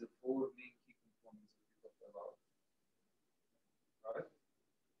create the 4 main key components we talked about. Right?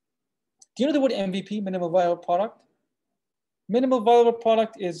 Do you know the word MVP, minimal viable product? Minimal viable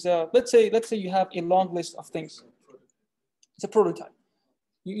product is, let's say you have a long list of things. It's a prototype.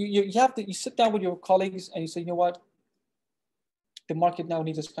 You sit down with your colleagues and you say, you know what? The market now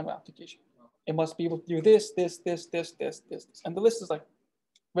needs this kind of application. It must be able to do this. And the list is like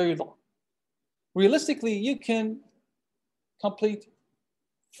very long. Realistically, you can complete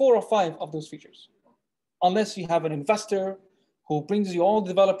 4 or 5 of those features. Unless you have an investor who brings you all the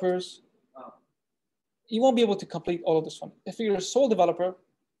developers, you won't be able to complete all of this one. If you're a sole developer,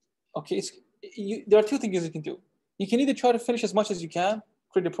 okay, there are 2 things you can do. You can either try to finish as much as you can,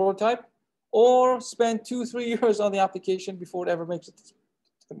 create a prototype, or spend 2-3 years on the application before it ever makes it to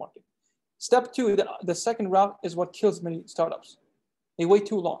the market. Step 2, the second route is what kills many startups. They wait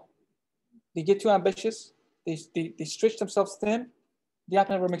too long. They get too ambitious. They stretch themselves thin. The app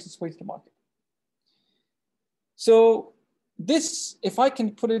never makes its way to the market. So this, if I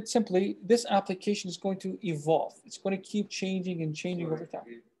can put it simply, this application is going to evolve. It's going to keep changing and changing over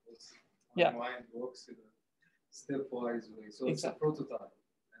time. My mind works in a stepwise way. So Exactly. It's a prototype.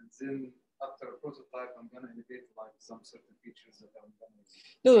 And then after a prototype, I'm going to innovate like some certain features that I'm going to use.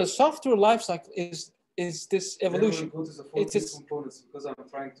 No, the software lifecycle is this evolution. Then I will go to the 4 key components because I'm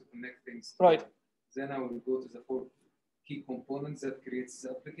trying to connect things. Right. Then I will go to the 4 key components that creates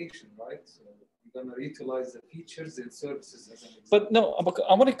the application, right? So I'm going to utilize the features and services as an example. But no,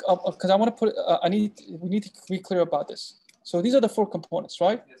 we need to be clear about this. So these are the 4 components,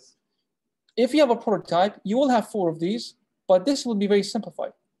 right? Yes. If you have a prototype, you will have 4 of these, but this will be very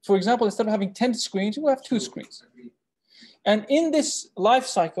simplified. For example, instead of having 10 screens, you will have 2 screens. And in this life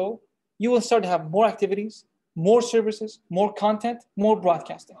cycle, you will start to have more activities, more services, more content, more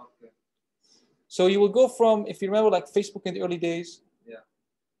broadcasting. Okay. So you will go from, if you remember, like Facebook in the early days,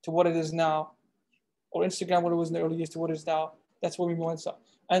 to what it is now, or Instagram, what it was in the early days to what it is now. That's what we want to.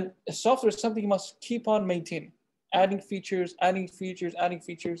 And a software is something you must keep on maintaining, adding features, adding features, adding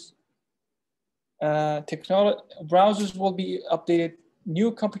features. Browsers will be updated.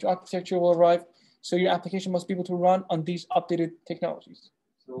 New computer architecture will arrive. So your application must be able to run on these updated technologies.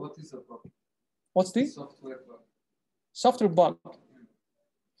 So what is a bug? What's the software bug? Software bug?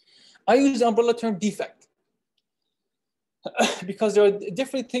 I use the umbrella term defect because there are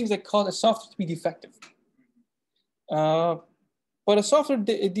different things that cause a software to be defective. But a software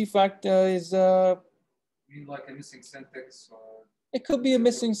defect is... you mean like a missing syntax? Or... It could be a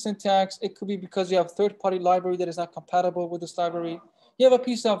missing syntax. It could be because you have third-party library that is not compatible with this library. You have a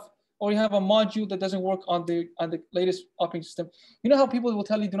piece of, or you have a module that doesn't work on the latest operating system. You know how people will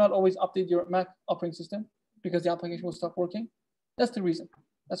tell you do not always update your Mac operating system because the application will stop working? That's the reason.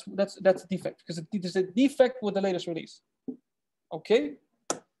 That's a defect because there's a defect with the latest release. Okay.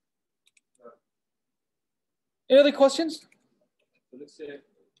 Any other questions? So let's say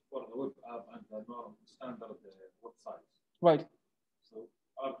for the web app and the standard websites. Right. So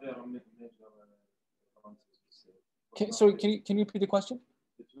are there major differences? Sorry, can you repeat the question?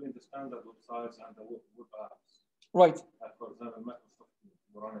 Between the standard websites and the web apps. Right. For example, Microsoft, you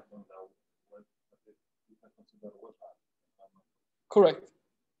run it on the web, you can consider a web app. Correct.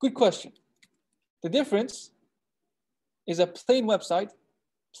 Good question. The difference is a plain website,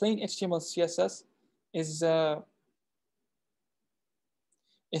 plain HTML, CSS, is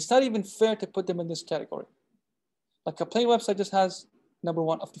it's not even fair to put them in this category. Like a plain website just has number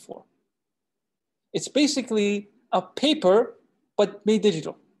one of the four. It's basically a paper, but made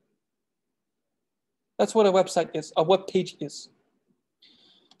digital. That's what a website is, a web page is.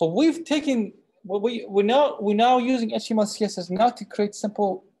 But we've taken, we're now using HTML, CSS not to create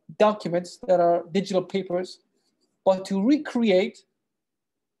simple documents that are digital papers, but to recreate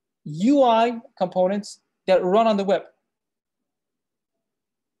UI components that run on the web.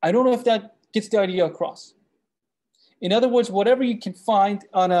 I don't know if that gets the idea across. In other words, whatever you can find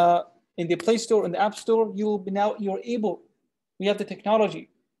in the Play Store and the App Store, we have the technology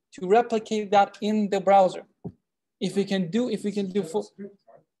to replicate that in the browser. If we can do full,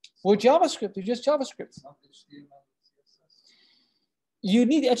 with JavaScript, it's just JavaScript. You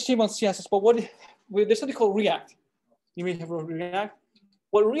need HTML, CSS, but there's something called React. You may have React.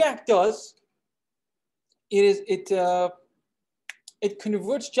 What React does is it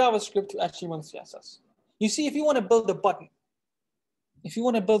converts JavaScript to HTML, CSS. You see, if you want to build a button, with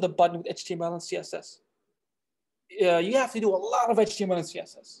HTML and CSS, you have to do a lot of HTML and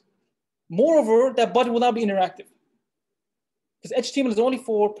CSS. Moreover, that button will not be interactive because HTML is only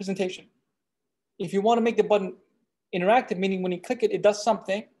for presentation. If you want to make the button interactive, meaning when you click it, it does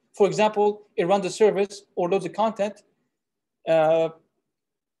something. For example, it runs a service or loads of content. HTML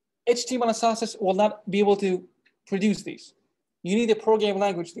and CSS will not be able to produce these. You need a programming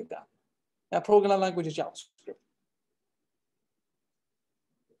language to do that. That programming language is JavaScript.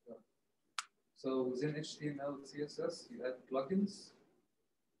 So within HTML, CSS, you add plugins.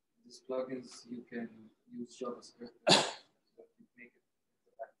 These plugins you can use JavaScript to make it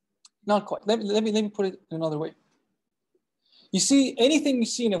interactive. Not quite. Let me put it another way. You see, anything you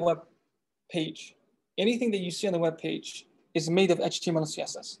see in a web page, anything that you see on the web page is made of HTML and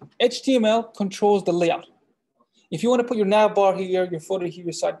CSS. HTML controls the layout. If you want to put your nav bar here, your footer here,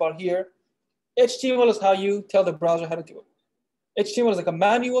 your sidebar here, HTML is how you tell the browser how to do it. HTML is like a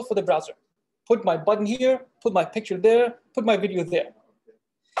manual for the browser. Put my button here, put my picture there, put my video there.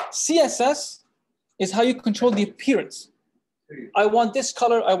 CSS is how you control the appearance. I want this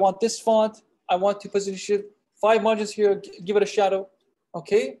color, I want this font, I want to position 5 margins here, give it a shadow,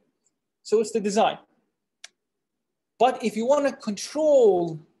 okay? So it's the design. But if you want to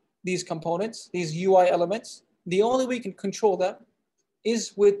control these components, these UI elements, the only way you can control them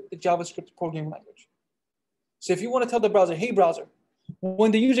is with the JavaScript programming language. So if you want to tell the browser, hey browser,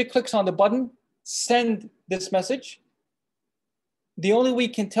 when the user clicks on the button, send this message, the only way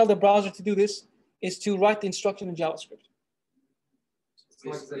you can tell the browser to do this is to write the instruction in JavaScript. It's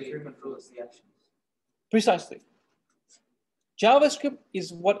like the human rules the actions. Precisely. JavaScript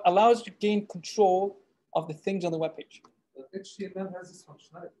is what allows you to gain control of the things on the web page. But HTML has this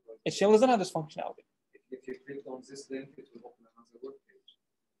functionality. Right? HTML doesn't have this functionality. If you click on this link, it will open another web page.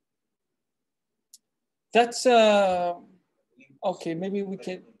 That's okay. Maybe we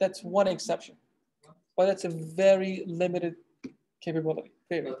can. That's one exception, but that's a very limited capability.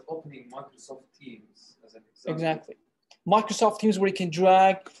 But opening Microsoft Teams as an example. Exactly. Microsoft Teams where you can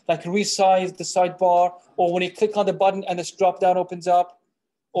drag, like resize the sidebar, or when you click on the button and this drop down opens up.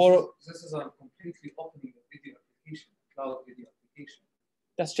 Or this is a completely opening a video application, cloud video application.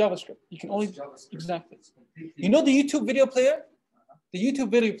 that's JavaScript. You can only, That's JavaScript. exactly. It's completely. You know the YouTube video player? The YouTube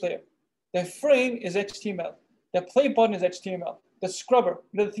video player, the frame is HTML. The play button is HTML. The scrubber,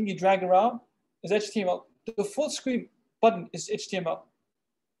 the thing you drag around, is HTML. The full screen button is HTML.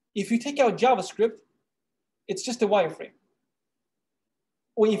 If you take out JavaScript, it's just a wireframe.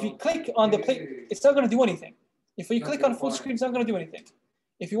 Or if you click on the play, it's not going to do anything. If you click on full screen, it's not going to do anything.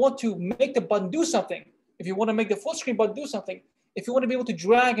 If you want to make the button do something, if you want to make the full screen button do something, if you want to be able to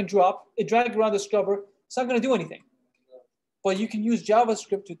drag and drop, drag around the scrubber, it's not going to do anything. But you can use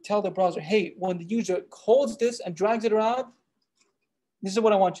JavaScript to tell the browser, hey, when the user holds this and drags it around, this is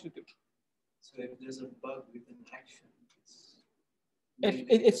what I want you to do. So if there's a bug with an action,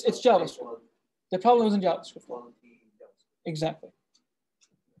 it's JavaScript. The problem isn't JavaScript. Quality JavaScript. Exactly.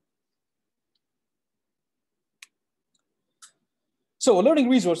 So learning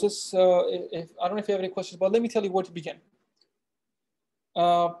resources, I don't know if you have any questions, but let me tell you where to begin.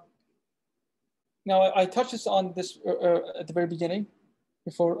 Now, I touched on this at the very beginning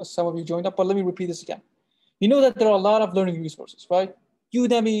before some of you joined up, but let me repeat this again. You know that there are a lot of learning resources, right?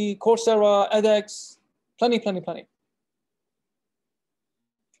 Udemy, Coursera, edX, plenty.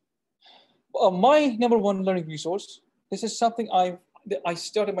 My number one learning resource, this is something I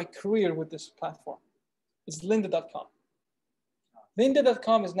started my career with this platform. It's lynda.com.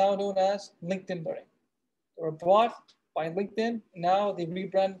 Lynda.com is now known as LinkedIn Learning. They were bought by LinkedIn. Now they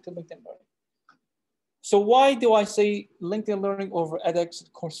rebranded to LinkedIn Learning. So why do I say LinkedIn Learning over edX,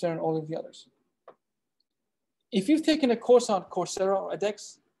 Coursera, and all of the others? If you've taken a course on Coursera or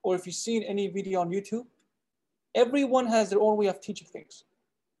edX, or if you've seen any video on YouTube, everyone has their own way of teaching things.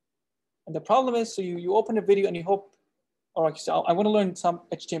 And the problem is, so you open a video and you hope, all right, so I want to learn some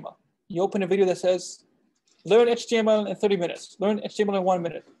HTML. You open a video that says, learn HTML in 30 minutes, learn HTML in 1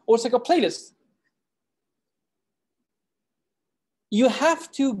 minute, or it's like a playlist. You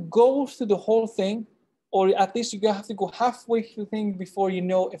have to go through the whole thing, or at least you have to go halfway through the thing before you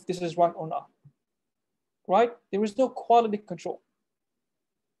know if this is right or not, right? There is no quality control.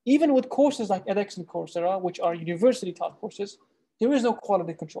 Even with courses like edX and Coursera, which are university taught courses, there is no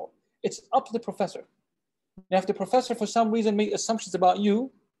quality control. It's up to the professor. And if the professor, for some reason, made assumptions about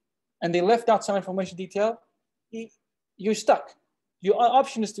you, and they left out some information detail, you're stuck. Your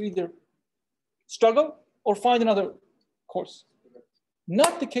option is to either struggle or find another course.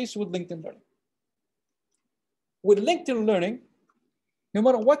 Not the case with LinkedIn Learning. With LinkedIn Learning, no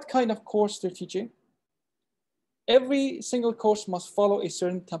matter what kind of course they're teaching, every single course must follow a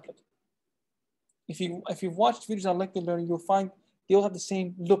certain template. If you've watched videos on LinkedIn Learning, you'll find they all have the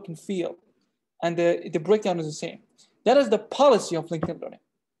same look and feel, and the breakdown is the same. That is the policy of LinkedIn Learning.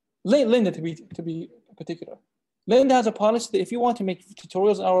 Lynda, to be particular. Lynda has a policy that if you want to make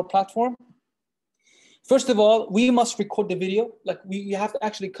tutorials on our platform, first of all, we must record the video. Like you have to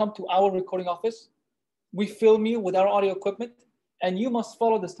actually come to our recording office. We film you with our audio equipment, and you must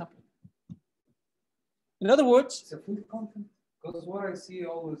follow this template. In other words, it's a full content. Because what I see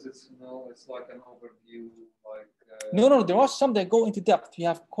always is, it's like an overview, like. No, there are some that go into depth. You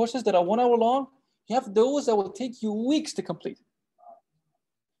have courses that are 1 hour long. You have those that will take you weeks to complete.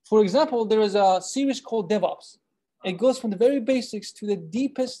 For example, there is a series called DevOps. It goes from the very basics to the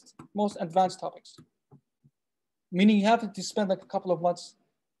deepest, most advanced topics. Meaning you have to spend like a couple of months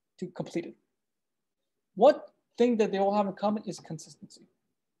to complete it. One thing that they all have in common is consistency.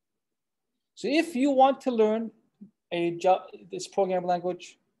 So if you want to learn this programming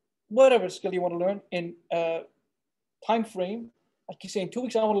language, whatever skill you want to learn in a time frame, like you say, in 2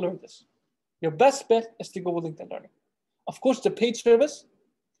 weeks, I want to learn this. Your best bet is to go with LinkedIn Learning. Of course, it's a paid service,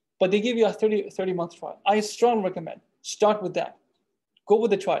 but they give you a 30-month trial. I strongly recommend start with that. Go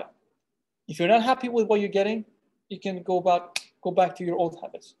with the trial. If you're not happy with what you're getting, you can go back to your old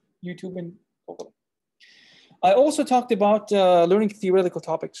habits, YouTube and Google. I also talked about learning theoretical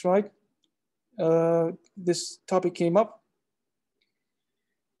topics, right? This topic came up.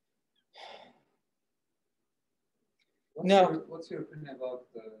 What's your opinion about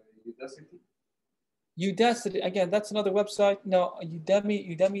Udacity? Udacity, again, that's another website. No,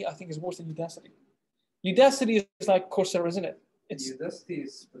 Udemy, I think is worse than Udacity. Udacity is like Coursera, isn't it? Udacity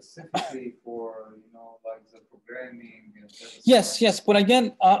is specifically for, like the programming. And yes, but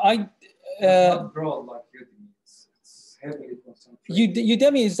again, not broad like Udemy. It's heavily concentrated.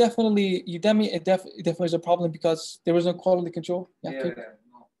 Udemy is definitely is a problem because there is no quality control. No.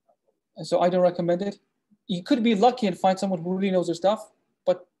 And so I don't recommend it. You could be lucky and find someone who really knows their stuff,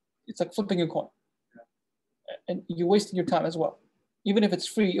 but it's like flipping a coin. And you're wasting your time as well. Even if it's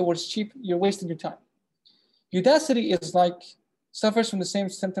free or it's cheap, you're wasting your time. Udacity is like suffers from the same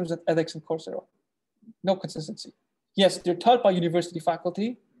symptoms as edX and Coursera. No consistency. Yes, they're taught by university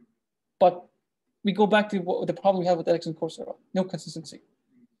faculty, but we go back to the problem we have with edX and Coursera. No consistency.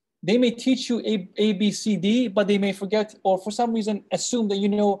 They may teach you A, B, C, D, but they may forget or for some reason assume that you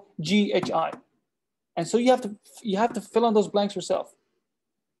know G, H, I. And so you have to fill in those blanks yourself.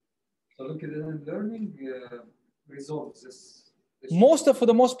 So LinkedIn Learning resolves this. For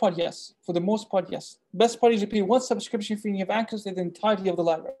the most part, yes. For the most part, yes. Best part is you pay one subscription fee and you have access to the entirety of the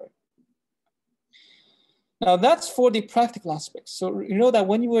library. Now that's for the practical aspects. So you know that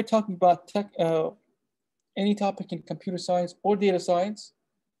when you were talking about any topic in computer science or data science,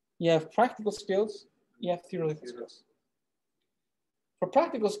 you have practical skills, you have theoretical skills. For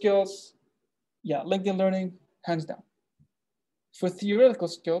practical skills, yeah, LinkedIn Learning, hands down. For theoretical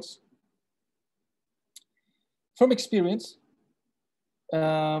skills, from experience,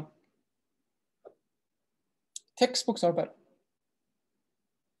 textbooks are better.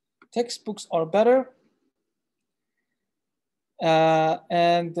 Textbooks are better.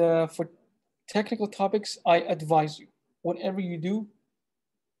 And for technical topics, I advise you, whatever you do,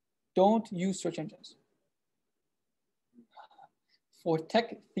 don't use search engines. For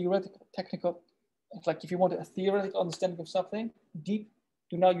technical, like if you want a theoretical understanding of something deep,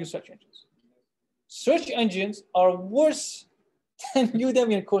 do not use search engines. Search engines are worse than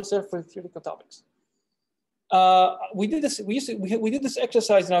Udemy and Coursera for theoretical topics. We did this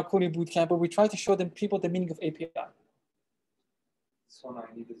exercise in our coding bootcamp where we tried to show people the meaning of API. This one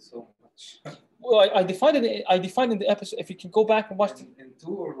I needed so much. Well, I defined it in the episode. If you can go back and watch in 2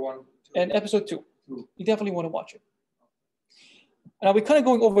 or 1? In episode 2. 2. You definitely want to watch it. Now we're kind of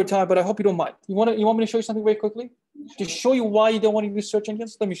going over time, but I hope you don't mind. You want me to show you something very quickly? To show you why you don't want to use search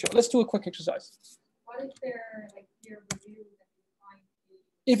engines? Let me show. Let's do a quick exercise. What if they're like peer reviewed and you find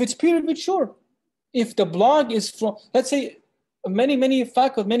If it's peer reviewed, sure. If the blog is from, let's say, many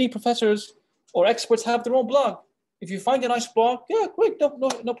faculty, many professors or experts have their own blog. If you find a nice blog, yeah, great,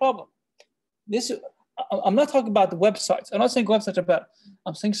 no problem. I'm not talking about the websites. I'm not saying websites are bad.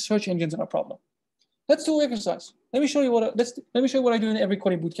 I'm saying search engines are a problem. Let's do an exercise. Let me show you what I do in every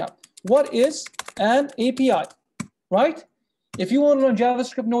coding bootcamp. What is an API, right? If you want to learn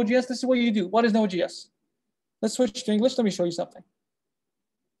JavaScript, Node.js, this is what you do. What is Node.js? Let's switch to English. Let me show you something.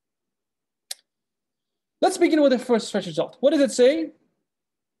 Let's begin with the first search result. What does it say?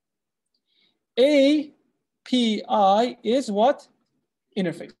 API is what?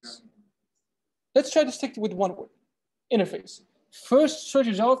 Interface. Let's try to stick with one word. Interface. First search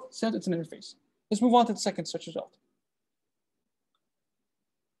result says it's an interface. Let's move on to the second search result.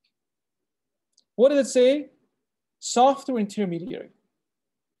 What did it say? Software intermediary.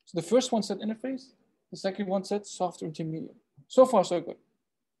 So the first one said interface. The second one said software intermediary. So far, so good.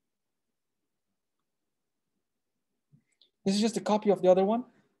 This is just a copy of the other one.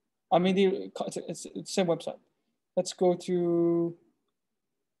 I mean, it's the same website. Let's go to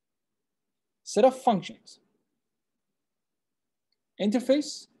set of functions.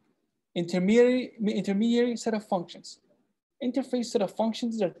 Interface, intermediary set of functions. Interface set of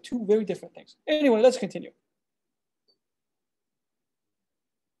functions are two very different things. Anyway, let's continue.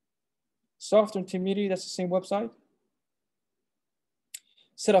 Software intermediary, that's the same website.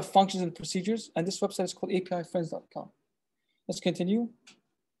 Set of functions and procedures, and this website is called apifriends.com. Let's continue.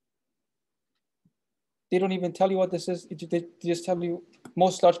 They don't even tell you what this is. They just tell you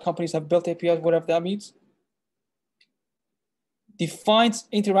most large companies have built APIs, whatever that means. Defines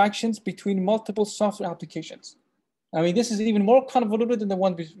interactions between multiple software applications. I mean, this is even more convoluted than the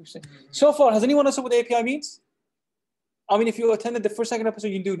one we've seen. So far, has anyone understood what the API means? I mean, if you attended the second episode,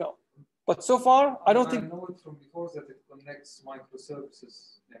 you do know. But so far, I don't think. I know it from before that it connects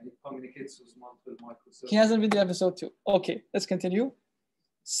microservices and it communicates with multiple microservices. He hasn't been to episode 2. Okay, let's continue.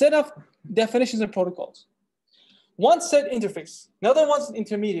 Set of definitions and protocols. One said interface, another one's an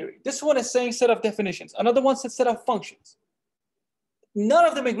intermediary. This one is saying set of definitions. Another one said set of functions. None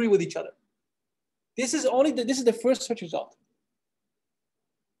of them agree with each other. This is the first search result.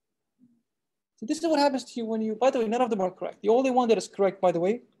 So this is what happens to you when you, by the way, none of them are correct. The only one that is correct, by the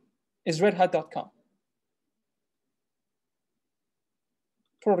way, is redhat.com.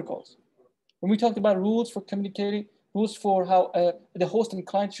 Protocols. When we talked about rules for communicating, rules for how the host and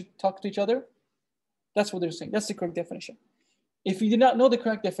client should talk to each other, that's what they're saying. That's the correct definition. If you did not know the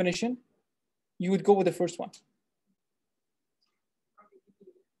correct definition, you would go with the first one.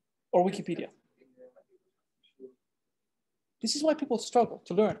 Or Wikipedia. This is why people struggle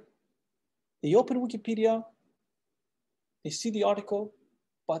to learn. They open Wikipedia, they see the article,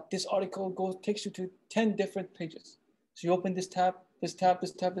 but this article takes you to 10 different pages. So you open this tab, this tab,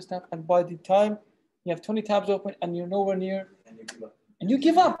 this tab, this tab, and by the time You have 20 tabs open and you're nowhere near, And you give up. and you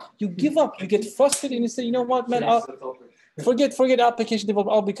give up. You give up. You get frustrated and you say, you know what, man, Change the topic. forget application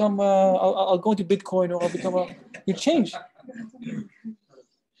development. I'll become, I'll go into Bitcoin, or I'll become a, you change.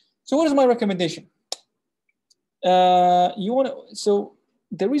 So what is my recommendation? So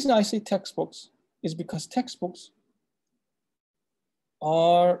the reason I say textbooks is because textbooks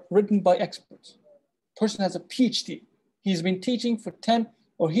are written by experts. Person has a PhD. He's been teaching for 10,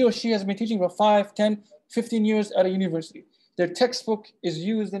 or he or she has been teaching for 5, 10, 15 years at a university. Their textbook is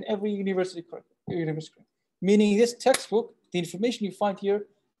used in every university curriculum, meaning this textbook, the information you find here,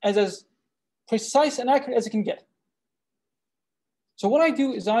 is as precise and accurate as it can get. So what I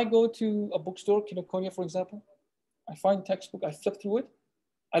do is I go to a bookstore, Kinokuniya, for example. I find the textbook, I flip through it.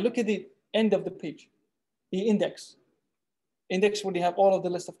 I look at the end of the page, the index where they have all of the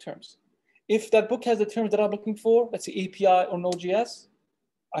list of terms. If that book has the terms that I'm looking for, let's say API or Node.js,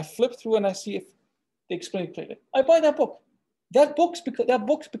 I flip through and I see if they explain it clearly. I buy that book. That book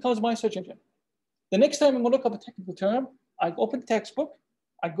becomes my search engine. The next time I'm gonna look up a technical term, I open the textbook,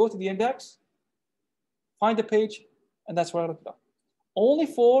 I go to the index, find the page, and that's where I look it up. Only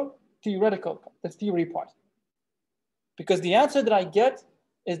for theoretical, the theory part. Because the answer that I get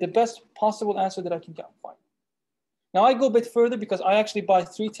is the best possible answer that I can find. Now I go a bit further because I actually buy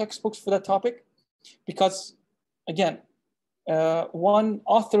 3 textbooks for that topic, because again, one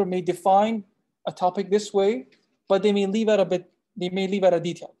author may define a topic this way, but they may leave out a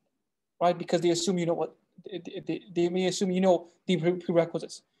detail, right? Because they assume you know what, they may assume you know the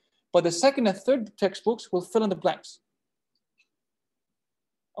prerequisites. But the second and third textbooks will fill in the blanks.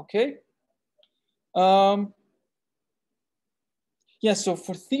 Okay. Yeah, so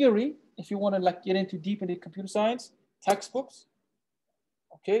for theory, if you want to get into deep into computer science, textbooks.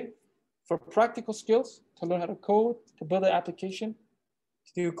 Okay. For practical skills, to learn how to code, to build an application,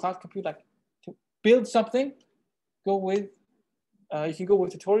 to do cloud compute, to build something, you can go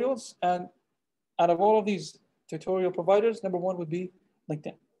with tutorials. And out of all of these tutorial providers, number 1 would be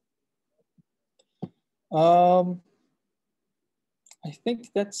LinkedIn. I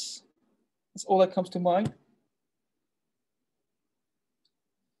think that's all that comes to mind.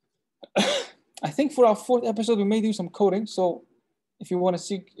 I think for our 4th episode, we may do some coding. So if you want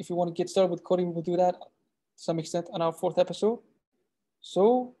to get started with coding, we'll do that to some extent on our 4th episode.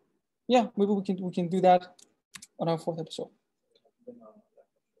 So yeah, maybe we can do that on our 4th episode.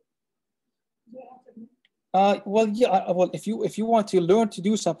 Well, yeah. Well, if you want to learn to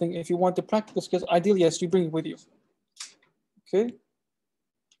do something, if you want the practical skills, ideally, yes, you bring it with you. Okay.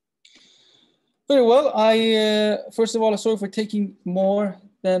 Very well. First of all, sorry for taking more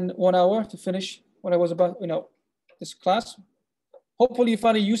than 1 hour to finish what I was about, this class. Hopefully you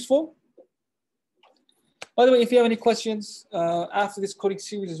found it useful. By the way, if you have any questions after this coding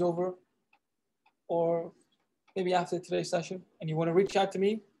series is over, or maybe after today's session, and you want to reach out to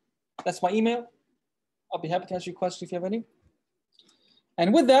me, that's my email. I'll be happy to answer your questions if you have any.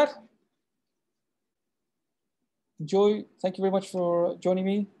 And with that, thank you very much for joining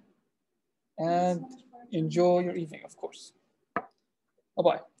me, and enjoy your evening, of course.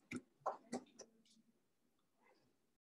 Bye-bye.